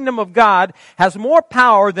the kingdom of God has more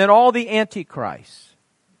power than all the antichrists.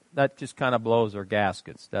 That just kind of blows our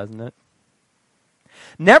gaskets, doesn't it?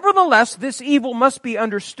 Nevertheless, this evil must be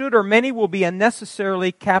understood, or many will be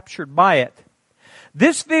unnecessarily captured by it.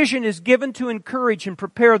 This vision is given to encourage and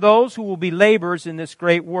prepare those who will be laborers in this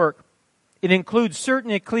great work. It includes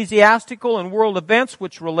certain ecclesiastical and world events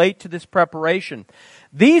which relate to this preparation.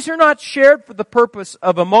 These are not shared for the purpose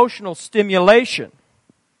of emotional stimulation,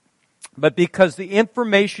 but because the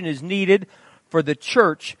information is needed for the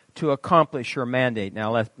church to accomplish her mandate.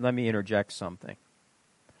 Now let me interject something.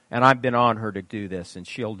 And I've been on her to do this, and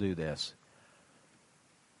she'll do this.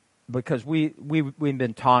 Because we've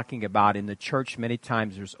been talking about in the church many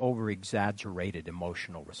times there's over-exaggerated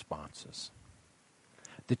emotional responses.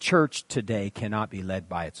 The church today cannot be led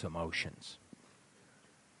by its emotions.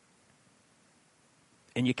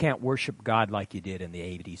 And you can't worship God like you did in the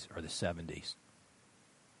 80s or the 70s.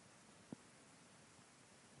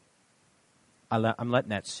 I'm letting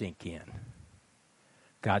that sink in.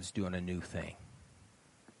 God's doing a new thing.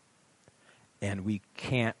 And we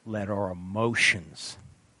can't let our emotions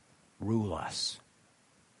rule us.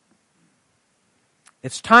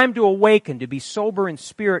 It's time to awaken, to be sober in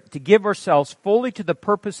spirit, to give ourselves fully to the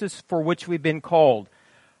purposes for which we've been called.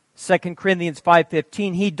 2 Corinthians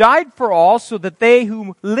 5:15, He died for all so that they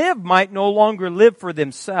who live might no longer live for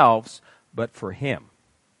themselves, but for Him.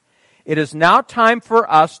 It is now time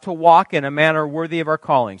for us to walk in a manner worthy of our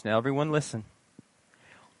callings. Now everyone listen.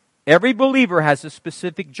 Every believer has a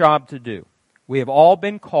specific job to do. We have all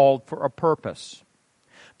been called for a purpose.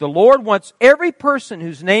 The Lord wants every person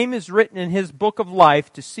whose name is written in His book of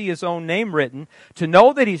life to see his own name written, to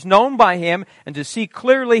know that he's known by Him, and to see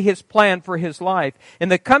clearly His plan for his life. In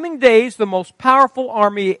the coming days, the most powerful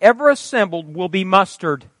army ever assembled will be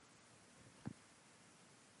mustered.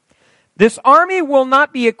 This army will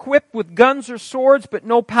not be equipped with guns or swords, but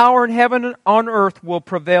no power in heaven and on earth will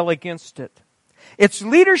prevail against it. Its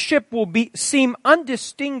leadership will seem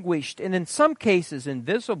undistinguished and in some cases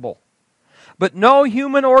invisible. But no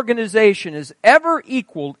human organization has ever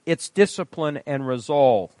equaled its discipline and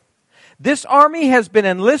resolve. This army has been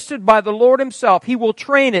enlisted by the Lord Himself. He will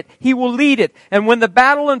train it. He will lead it. And when the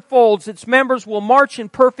battle unfolds, its members will march in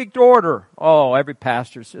perfect order. Oh, every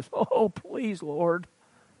pastor says, oh, please, Lord.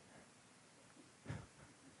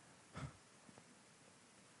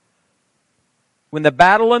 When the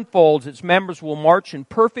battle unfolds, its members will march in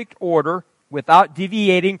perfect order without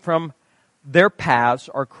deviating from their paths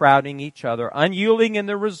or crowding each other, unyielding in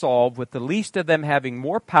their resolve, with the least of them having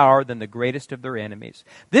more power than the greatest of their enemies.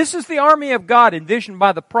 This is the army of God envisioned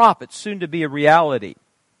by the prophets, soon to be a reality.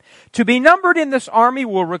 To be numbered in this army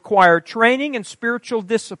will require training and spiritual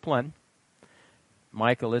discipline.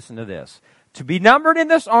 Micah, listen to this. To be numbered in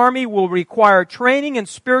this army will require training and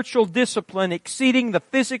spiritual discipline exceeding the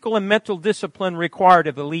physical and mental discipline required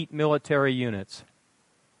of elite military units.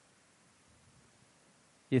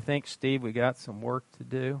 You think, Steve, we got some work to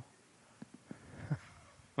do?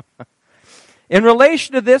 In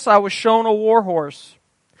relation to this, I was shown a war horse.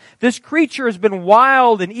 This creature has been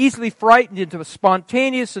wild and easily frightened into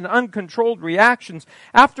spontaneous and uncontrolled reactions.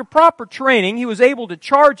 After proper training, he was able to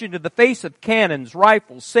charge into the face of cannons,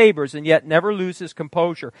 rifles, sabers, and yet never lose his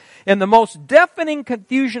composure. In the most deafening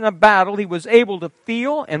confusion of battle, he was able to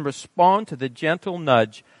feel and respond to the gentle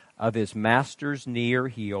nudge of his master's knee or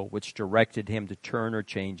heel, which directed him to turn or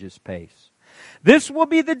change his pace. This will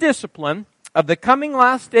be the discipline of the coming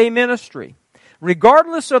last day ministry.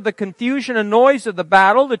 Regardless of the confusion and noise of the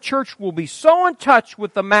battle, the church will be so in touch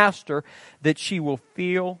with the Master that she will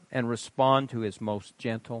feel and respond to His most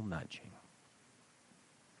gentle nudging.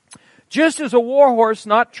 Just as a war horse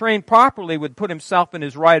not trained properly would put himself and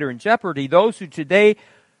his rider in jeopardy, those who today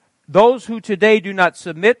do not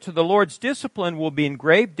submit to the Lord's discipline will be in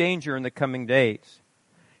grave danger in the coming days.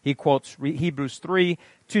 He quotes Hebrews 3,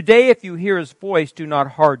 "Today if you hear His voice, do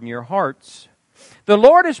not harden your hearts." The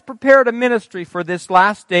Lord has prepared a ministry for this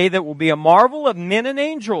last day that will be a marvel of men and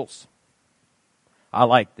angels. I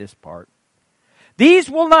like this part. These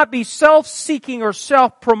will not be self-seeking or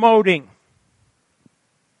self-promoting.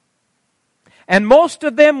 And most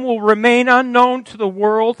of them will remain unknown to the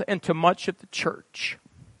world and to much of the church.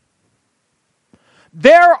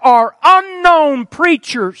 There are unknown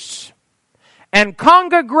preachers and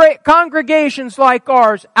congregations like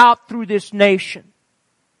ours out through this nation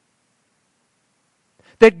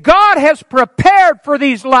that God has prepared for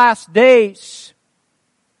these last days.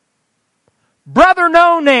 Brother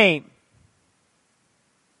No Name.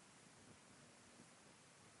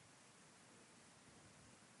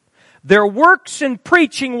 Their works in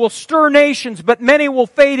preaching will stir nations, but many will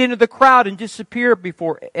fade into the crowd and disappear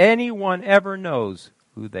before anyone ever knows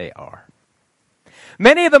who they are.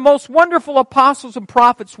 Many of the most wonderful apostles and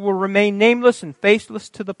prophets will remain nameless and faceless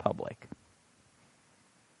to the public.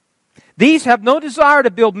 These have no desire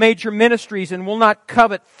to build major ministries and will not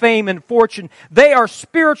covet fame and fortune. They are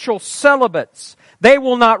spiritual celibates. They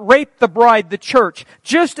will not rape the bride, the church.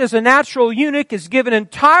 Just as a natural eunuch is given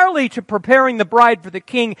entirely to preparing the bride for the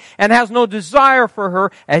king and has no desire for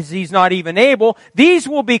her as he's not even able, these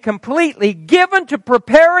will be completely given to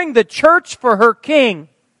preparing the church for her king.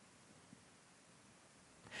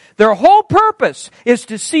 Their whole purpose is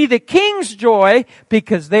to see the king's joy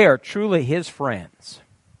because they are truly his friends.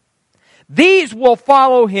 These will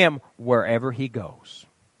follow him wherever he goes.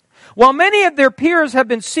 While many of their peers have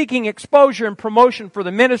been seeking exposure and promotion for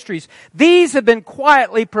the ministries, these have been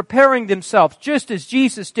quietly preparing themselves, just as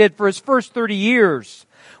Jesus did for his first 30 years.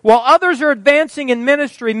 While others are advancing in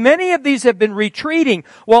ministry, many of these have been retreating.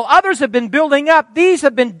 While others have been building up, these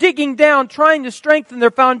have been digging down, trying to strengthen their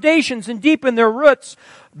foundations and deepen their roots.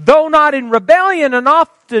 Though not in rebellion and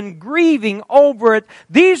often grieving over it,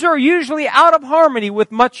 these are usually out of harmony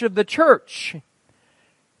with much of the church.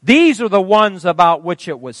 These are the ones about which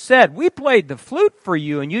it was said, we played the flute for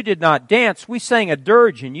you and you did not dance. We sang a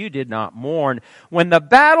dirge and you did not mourn. When the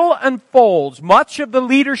battle unfolds, much of the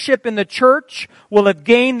leadership in the church will have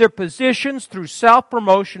gained their positions through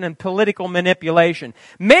self-promotion and political manipulation.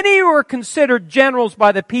 Many who are considered generals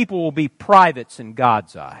by the people will be privates in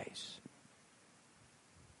God's eyes.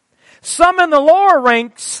 Some in the lower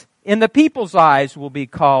ranks in the people's eyes will be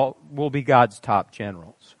God's top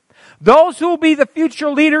generals. Those who will be the future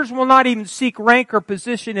leaders will not even seek rank or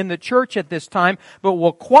position in the church at this time, but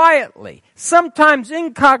will quietly, sometimes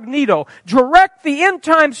incognito, direct the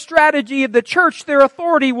end-time strategy of the church. Their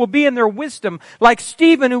authority will be in their wisdom, like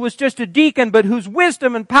Stephen, who was just a deacon, but whose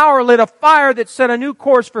wisdom and power lit a fire that set a new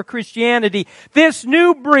course for Christianity. This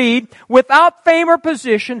new breed, without fame or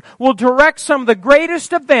position, will direct some of the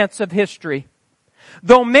greatest events of history.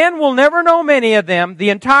 Though men will never know many of them, the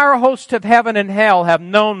entire host of heaven and hell have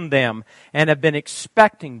known them and have been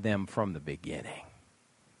expecting them from the beginning.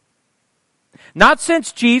 Not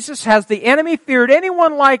since Jesus has the enemy feared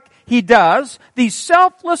anyone like he does, these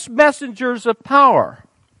selfless messengers of power.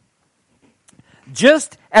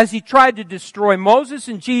 Just as he tried to destroy Moses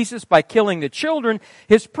and Jesus by killing the children,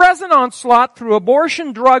 his present onslaught through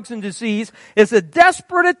abortion, drugs, and disease is a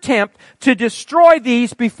desperate attempt to destroy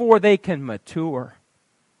these before they can mature.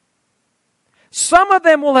 Some of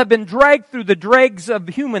them will have been dragged through the dregs of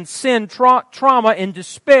human sin, trauma, and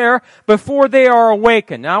despair before they are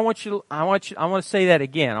awakened. Now I want to say that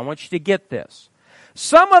again. I want you to get this.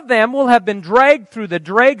 Some of them will have been dragged through the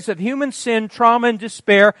dregs of human sin, trauma, and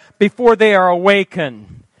despair before they are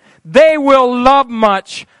awakened. They will love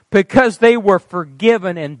much because they were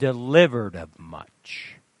forgiven and delivered of much.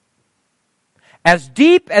 As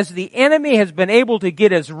deep as the enemy has been able to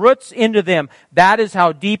get his roots into them, that is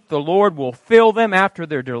how deep the Lord will fill them after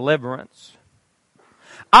their deliverance.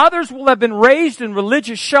 Others will have been raised in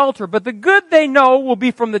religious shelter, but the good they know will be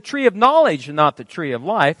from the tree of knowledge and not the tree of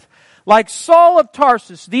life. Like Saul of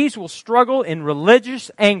Tarsus, these will struggle in religious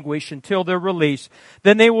anguish until their release.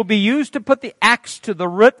 Then they will be used to put the axe to the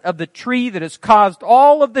root of the tree that has caused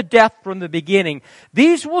all of the death from the beginning.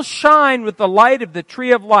 These will shine with the light of the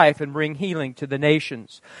tree of life and bring healing to the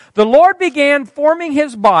nations. The Lord began forming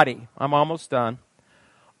his body, I'm almost done,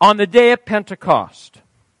 on the day of Pentecost.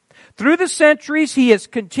 Through the centuries, he has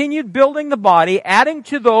continued building the body, adding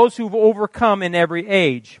to those who've overcome in every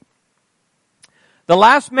age. The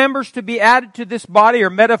last members to be added to this body are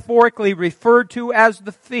metaphorically referred to as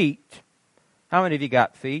the feet. How many of you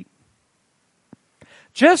got feet?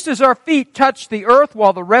 Just as our feet touch the earth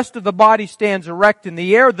while the rest of the body stands erect in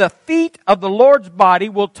the air, the feet of the Lord's body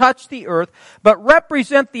will touch the earth, but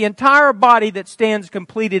represent the entire body that stands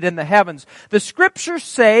completed in the heavens. The scriptures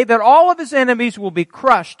say that all of his enemies will be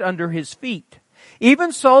crushed under his feet.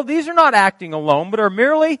 Even so, these are not acting alone, but are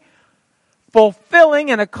merely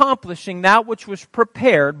fulfilling and accomplishing that which was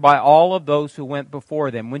prepared by all of those who went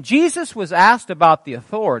before them. When Jesus was asked about the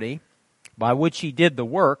authority by which he did the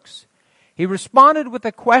works, he responded with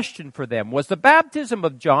a question for them. Was the baptism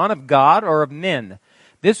of John of God or of men?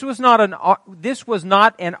 This was not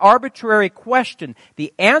an arbitrary question.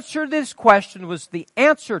 The answer to this question was the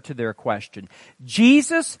answer to their question.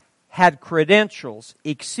 Jesus had credentials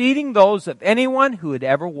exceeding those of anyone who had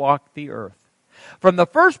ever walked the earth. From the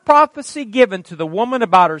first prophecy given to the woman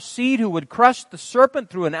about her seed who would crush the serpent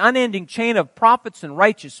through an unending chain of prophets and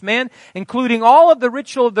righteous men, including all of the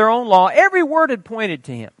ritual of their own law, every word had pointed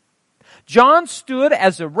to him. John stood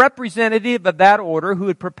as a representative of that order who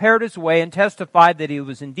had prepared his way and testified that he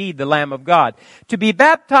was indeed the Lamb of God. To be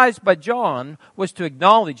baptized by John was to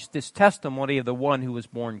acknowledge this testimony of the one who was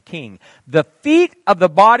born king. The feet of the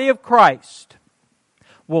body of Christ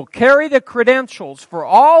will carry the credentials for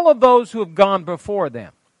all of those who have gone before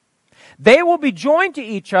them. They will be joined to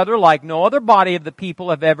each other like no other body of the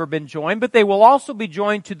people have ever been joined, but they will also be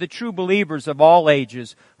joined to the true believers of all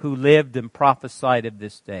ages who lived and prophesied of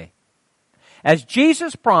this day. As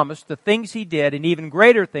Jesus promised, the things he did and even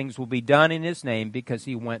greater things will be done in his name because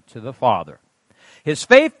he went to the Father. His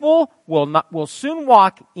faithful will soon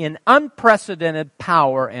walk in unprecedented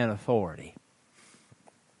power and authority.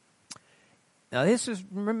 Now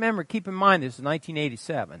remember, keep in mind this is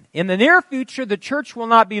 1987. In the near future, the church will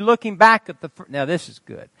not be looking back at now this is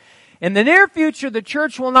good. In the near future, the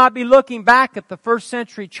church will not be looking back at the first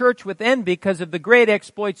century church with envy because of the great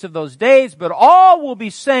exploits of those days, but all will be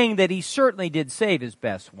saying that he certainly did save his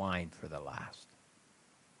best wine for the last.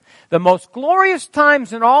 The most glorious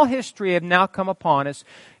times in all history have now come upon us.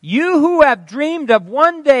 You who have dreamed of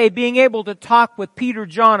one day being able to talk with Peter,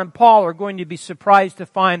 John, and Paul are going to be surprised to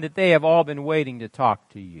find that they have all been waiting to talk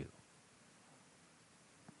to you.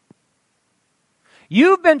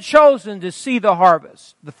 You've been chosen to see the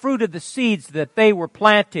harvest, the fruit of the seeds that they were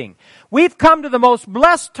planting. We've come to the most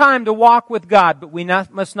blessed time to walk with God, but we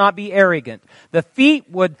must not be arrogant. The feet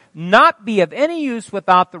would not be of any use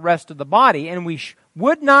without the rest of the body, and we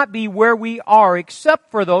would not be where we are except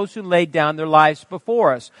for those who laid down their lives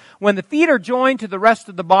before us. When the feet are joined to the rest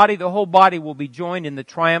of the body whole body will be joined in the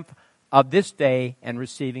triumph of this day and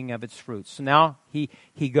receiving of its fruits. So now he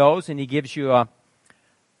goes and he gives you a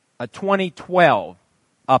 2012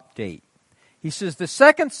 update. He says, the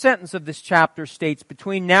second sentence of this chapter states,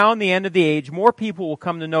 between now and the end of the age, more people will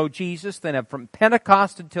come to know Jesus than have from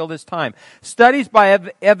Pentecost until this time. Studies by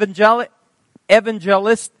evangelical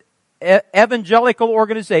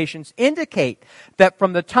organizations indicate that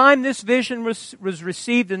from the time this vision was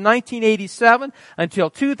received in 1987 until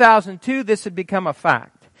 2002, this had become a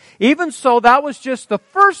fact. Even so, that was just the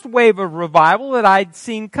first wave of revival that I'd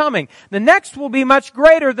seen coming. The next will be much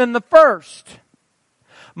greater than the first.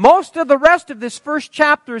 Most of the rest of this first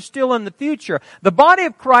chapter is still in the future. The body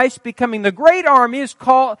of Christ becoming the great army is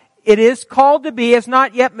called to be, has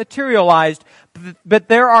not yet materialized, but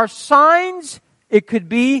there are signs it could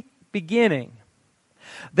be beginning.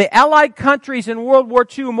 The Allied countries in World War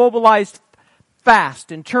II mobilized fast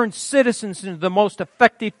and turned citizens into the most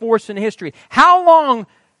effective force in history. How long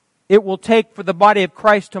it will take for the body of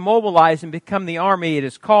Christ to mobilize and become the army it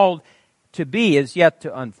is called to be is yet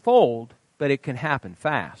to unfold, but it can happen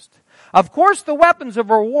fast. Of course, the weapons of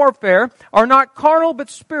our warfare are not carnal but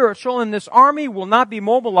spiritual, and this army will not be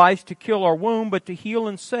mobilized to kill or wound, but to heal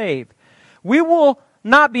and save. We will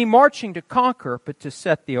not be marching to conquer, but to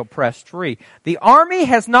set the oppressed free. The army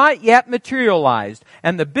has not yet materialized,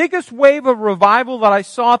 and the biggest wave of revival that I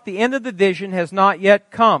saw at the end of the vision has not yet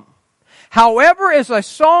come. However, as I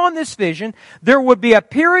saw in this vision, there would be a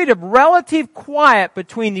period of relative quiet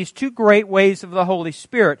between these two great waves of the Holy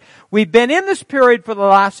Spirit. We've been in this period for the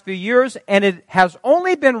last few years, and it has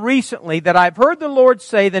only been recently that I've heard the Lord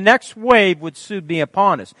say the next wave would soon be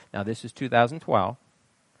upon us. Now, this is 2012.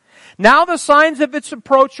 Now the signs of its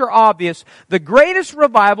approach are obvious. The greatest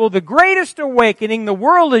revival, the greatest awakening the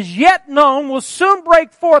world has yet known will soon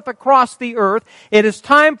break forth across the earth. It is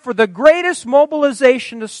time for the greatest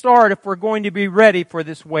mobilization to start if we're going to be ready for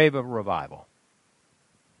this wave of revival.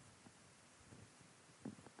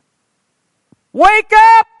 Wake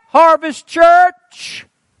up, Harvest Church!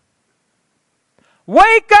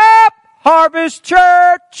 Wake up, Harvest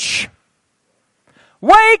Church!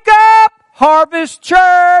 Wake up, Harvest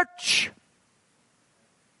Church!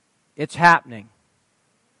 It's happening.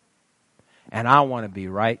 And I want to be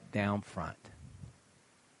right down front.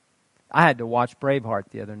 I had to watch Braveheart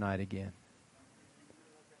the other night again.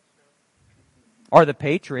 Or The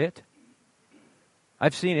Patriot.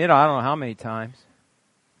 I've seen it I don't know how many times.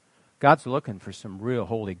 God's looking for some real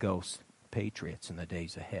Holy Ghost patriots in the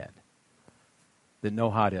days ahead that know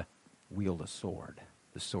how to wield a sword,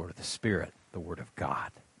 the sword of the Spirit, the Word of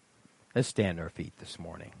God. Let's stand to our feet this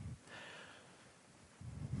morning.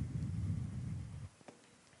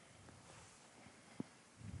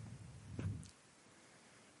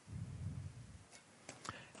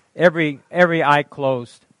 Every eye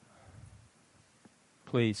closed,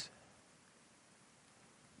 please.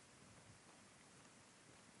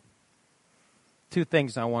 Two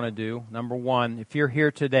things I want to do. Number one, if you're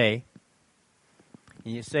here today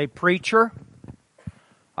and you say, "Preacher,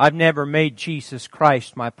 I've never made Jesus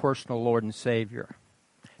Christ my personal Lord and Savior,"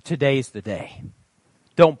 today's the day.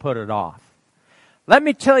 Don't put it off. Let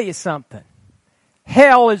me tell you something.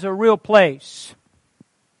 Hell is a real place.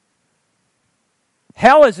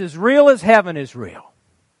 Hell is as real as heaven is real.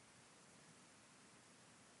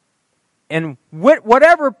 And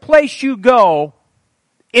whatever place you go,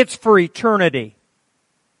 it's for eternity.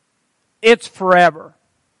 It's forever.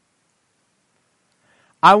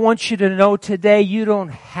 I want you to know today you don't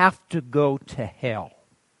have to go to hell.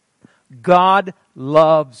 God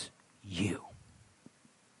loves you.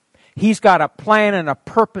 He's got a plan and a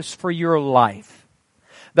purpose for your life.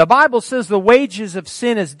 The Bible says the wages of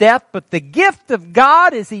sin is death, but the gift of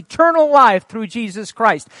God is eternal life through Jesus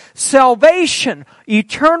Christ. Salvation,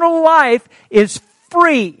 eternal life is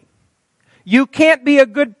free. You can't be a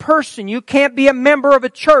good person. You can't be a member of a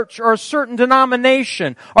church or a certain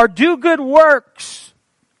denomination or do good works.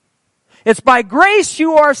 It's by grace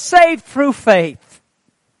you are saved through faith.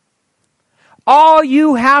 All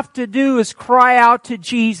you have to do is cry out to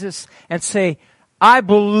Jesus and say, I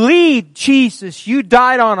believe, Jesus, you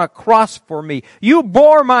died on a cross for me. You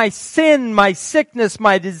bore my sin, my sickness,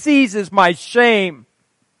 my diseases, my shame.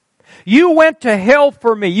 You went to hell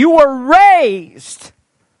for me. You were raised.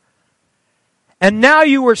 And now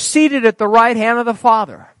you are seated at the right hand of the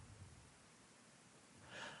Father.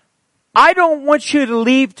 I don't want you to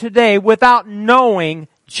leave today without knowing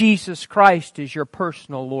Jesus Christ is your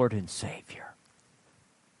personal Lord and Savior.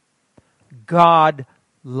 God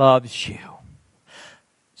loves you.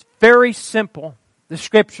 Very simple. The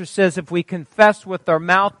Scripture says if we confess with our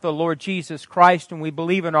mouth the Lord Jesus Christ and we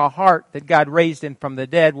believe in our heart that God raised Him from the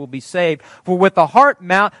dead, we'll be saved. For with the heart,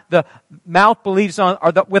 man believes on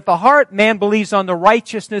the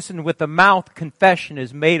righteousness, and with the mouth confession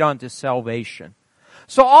is made unto salvation.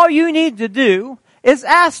 So all you need to do is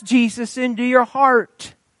ask Jesus into your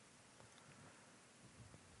heart.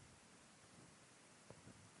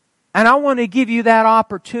 And I want to give you that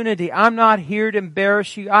opportunity. I'm not here to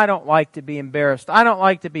embarrass you. I don't like to be embarrassed. I don't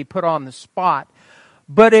like to be put on the spot.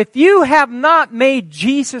 But if you have not made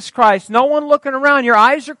Jesus Christ, no one looking around, your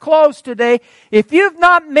eyes are closed today. If you've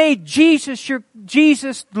not made Jesus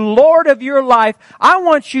the Lord of your life, I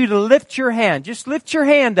want you to lift your hand. Just lift your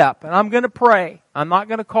hand up and I'm going to pray. I'm not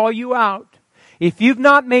going to call you out. If you've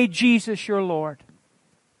not made Jesus your Lord,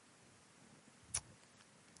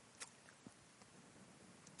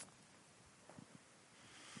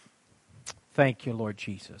 thank you, Lord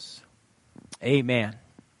Jesus. Amen.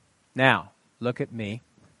 Now, look at me.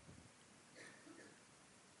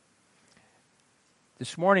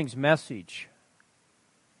 This morning's message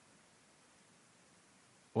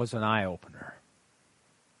was an eye-opener.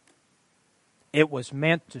 It was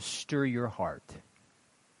meant to stir your heart.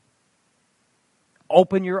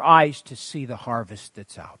 Open your eyes to see the harvest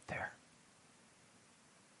that's out there.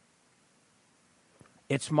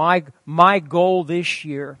 It's my goal this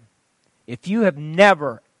year. If you have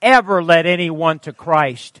never, ever led anyone to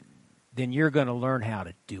Christ, then you're going to learn how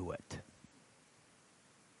to do it.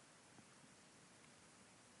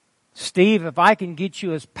 Steve, if I can get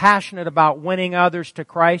you as passionate about winning others to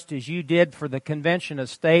Christ as you did for the Convention of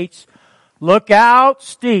States, look out,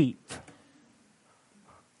 Steve.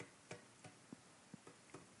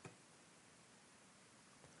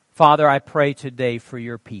 Father, I pray today for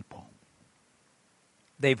your people.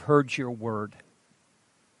 They've heard your word.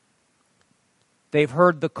 They've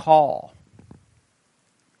heard the call.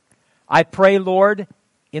 I pray, Lord,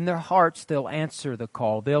 in their hearts they'll answer the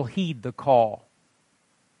call. They'll heed the call.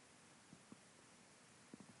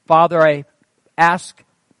 Father, I ask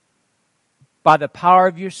by the power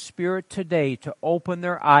of your Spirit today to open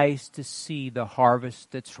their eyes to see the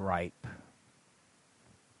harvest that's ripe.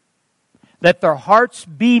 Let their hearts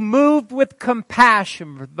be moved with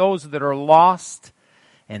compassion for those that are lost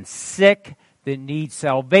and sick, that need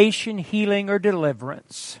salvation, healing, or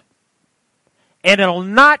deliverance. And it'll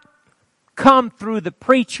not come through the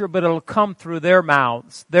preacher, but it'll come through their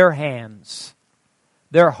mouths, their hands,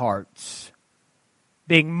 their hearts,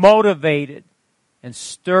 being motivated and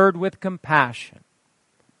stirred with compassion.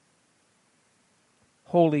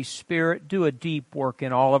 Holy Spirit, do a deep work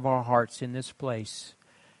in all of our hearts in this place.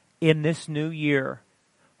 In this new year,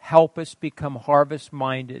 help us become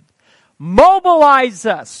harvest-minded. Mobilize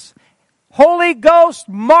us. Holy Ghost,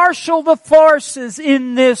 marshal the forces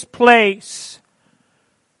in this place.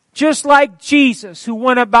 Just like Jesus, who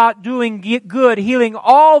went about doing good, healing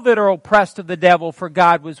all that are oppressed of the devil, for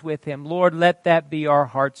God was with him. Lord, let that be our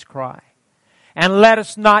heart's cry. And let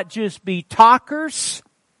us not just be talkers,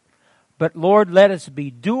 but Lord, let us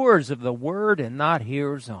be doers of the word and not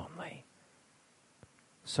hearers only.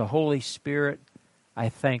 So Holy Spirit, I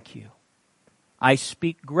thank you. I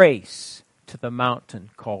speak grace to the mountain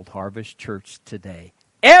called Harvest Church today.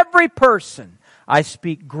 Every person, I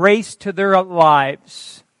speak grace to their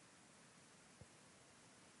lives.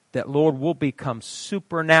 That, Lord, will become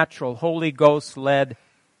supernatural, Holy Ghost-led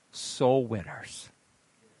soul winners.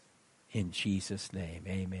 In Jesus' name,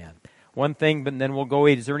 amen. One thing, but then we'll go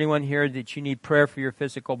eat. Is there anyone here that you need prayer for your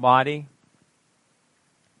physical body?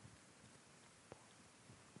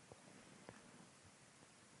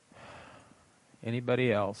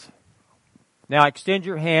 Anybody else? Now extend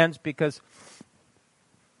your hands because,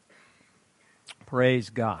 praise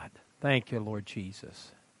God. Thank you, Lord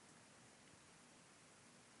Jesus.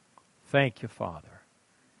 Thank you, Father.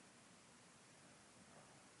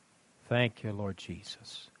 Thank you, Lord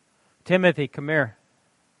Jesus. Timothy, come here.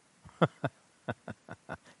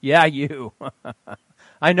 Yeah, you.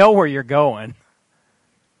 I know where you're going.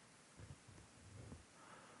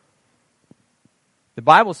 The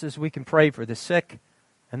Bible says we can pray for the sick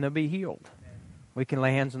and they'll be healed. We can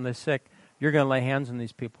lay hands on the sick. You're going to lay hands on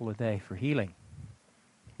these people today for healing.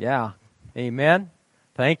 Yeah. Amen.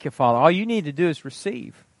 Thank you, Father. All you need to do is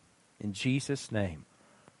receive in Jesus' name.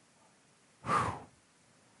 Whew.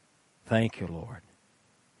 Thank you, Lord.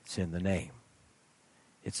 It's in the name.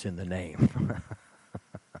 It's in the name.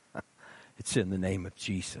 It's in the name of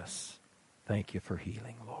Jesus. Thank you for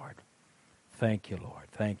healing, Lord. Thank you, Lord.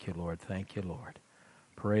 Thank you, Lord. Thank you, Lord.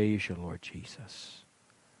 Praise you, Lord Jesus.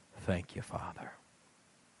 Thank you, Father.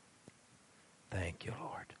 Thank you,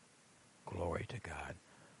 Lord. Glory to God.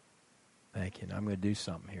 Thank you. Now I'm going to do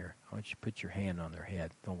something here. I want you to put your hand on their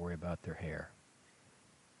head. Don't worry about their hair.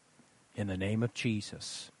 In the name of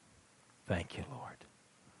Jesus, thank you, Lord.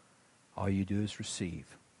 All you do is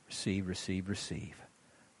receive. Receive, receive, receive.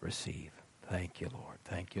 Receive. Thank you, Lord.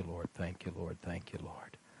 Thank you, Lord. Thank you, Lord. Thank you,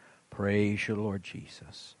 Lord. Praise you, Lord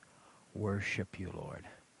Jesus. Worship you, Lord.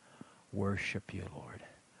 Worship you, Lord.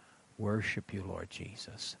 Worship you, Lord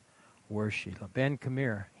Jesus. Worship you. Ben, come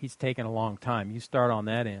here. He's taking a long time. You start on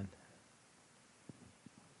that end.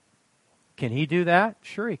 Can he do that?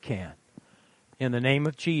 Sure he can. In the name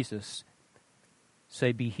of Jesus.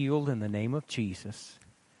 Say, be healed in the name of Jesus.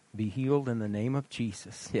 Be healed in the name of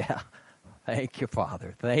Jesus. Yeah. Thank you,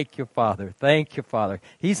 Father. Thank you, Father. Thank you, Father.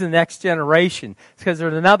 He's the next generation. It's because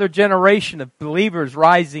there's another generation of believers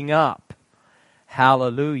rising up.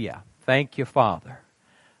 Hallelujah. Thank you, Father.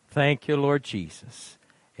 Thank you, Lord Jesus.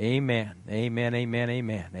 Amen. Amen, amen,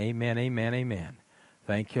 amen. Amen, amen, amen.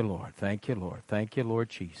 Thank you, Lord. Thank you, Lord. Thank you, Lord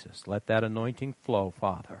Jesus. Let that anointing flow,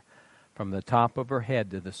 Father, from the top of her head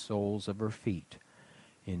to the soles of her feet.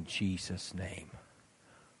 In Jesus' name.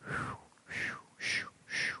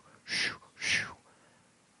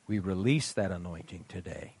 We release that anointing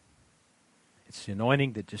today. It's the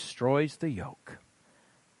anointing that destroys the yoke.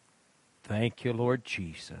 Thank you, Lord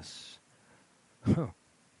Jesus.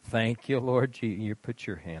 Thank you, Lord Jesus. You put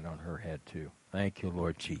your hand on her head too. Thank you,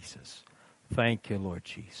 Lord Jesus. Thank you, Lord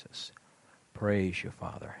Jesus. Praise you,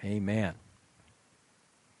 Father. Amen.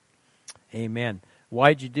 Amen.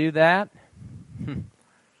 Why'd you do that?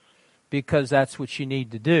 Because that's what you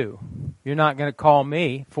need to do. You're not going to call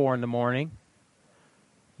me 4 a.m.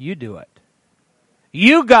 You do it.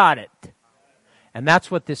 You got it. And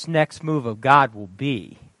that's what this next move of God will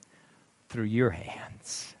be, through your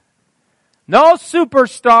hands. No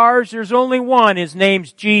superstars. There's only one. His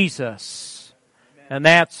name's Jesus. And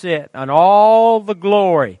that's it. And all the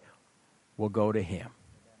glory will go to Him.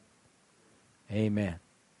 Amen.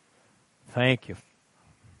 Thank you.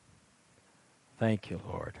 Thank you,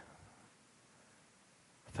 Lord.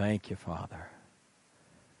 Thank you, Father.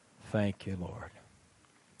 Thank you, Lord.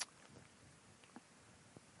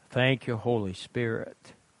 Thank you, Holy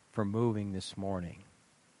Spirit, for moving this morning.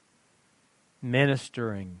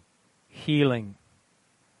 Ministering, healing.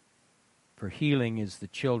 For healing is the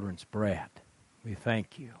children's bread. We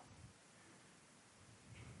thank you.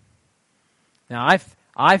 Now,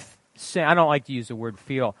 I don't like to use the word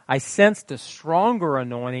feel. I sensed a stronger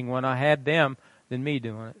anointing when I had them than me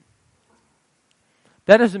doing it.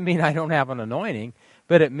 That doesn't mean I don't have an anointing,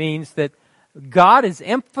 but it means that God is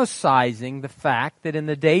emphasizing the fact that in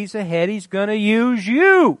the days ahead He's going to use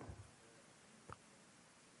you.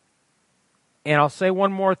 And I'll say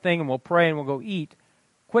one more thing and we'll pray and we'll go eat.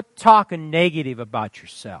 Quit talking negative about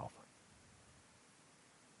yourself.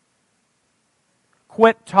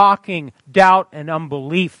 Quit talking doubt and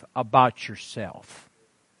unbelief about yourself.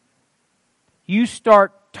 You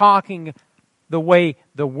start talking the way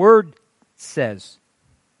the Word says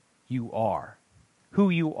you are. Who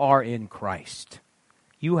you are in Christ.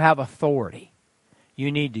 You have authority. You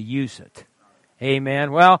need to use it.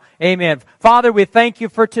 Amen. Well, amen. Father, we thank you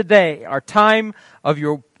for today, our time of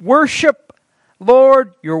your worship,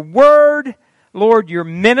 Lord, your word, Lord, your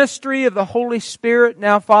ministry of the Holy Spirit.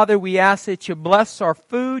 Now, Father, we ask that you bless our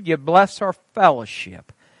food, you bless our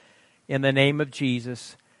fellowship in the name of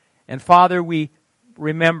Jesus. And Father, we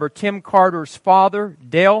remember Tim Carter's father,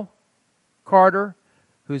 Dale Carter,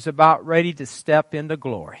 who's about ready to step into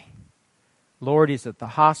glory. Lord, he's at the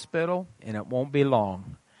hospital, and it won't be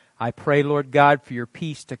long. I pray, Lord God, for your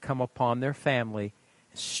peace to come upon their family.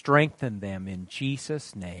 Strengthen them in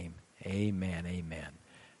Jesus' name. Amen, amen.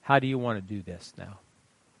 How do you want to do this now?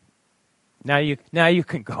 Now you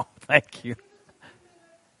can go. Thank you.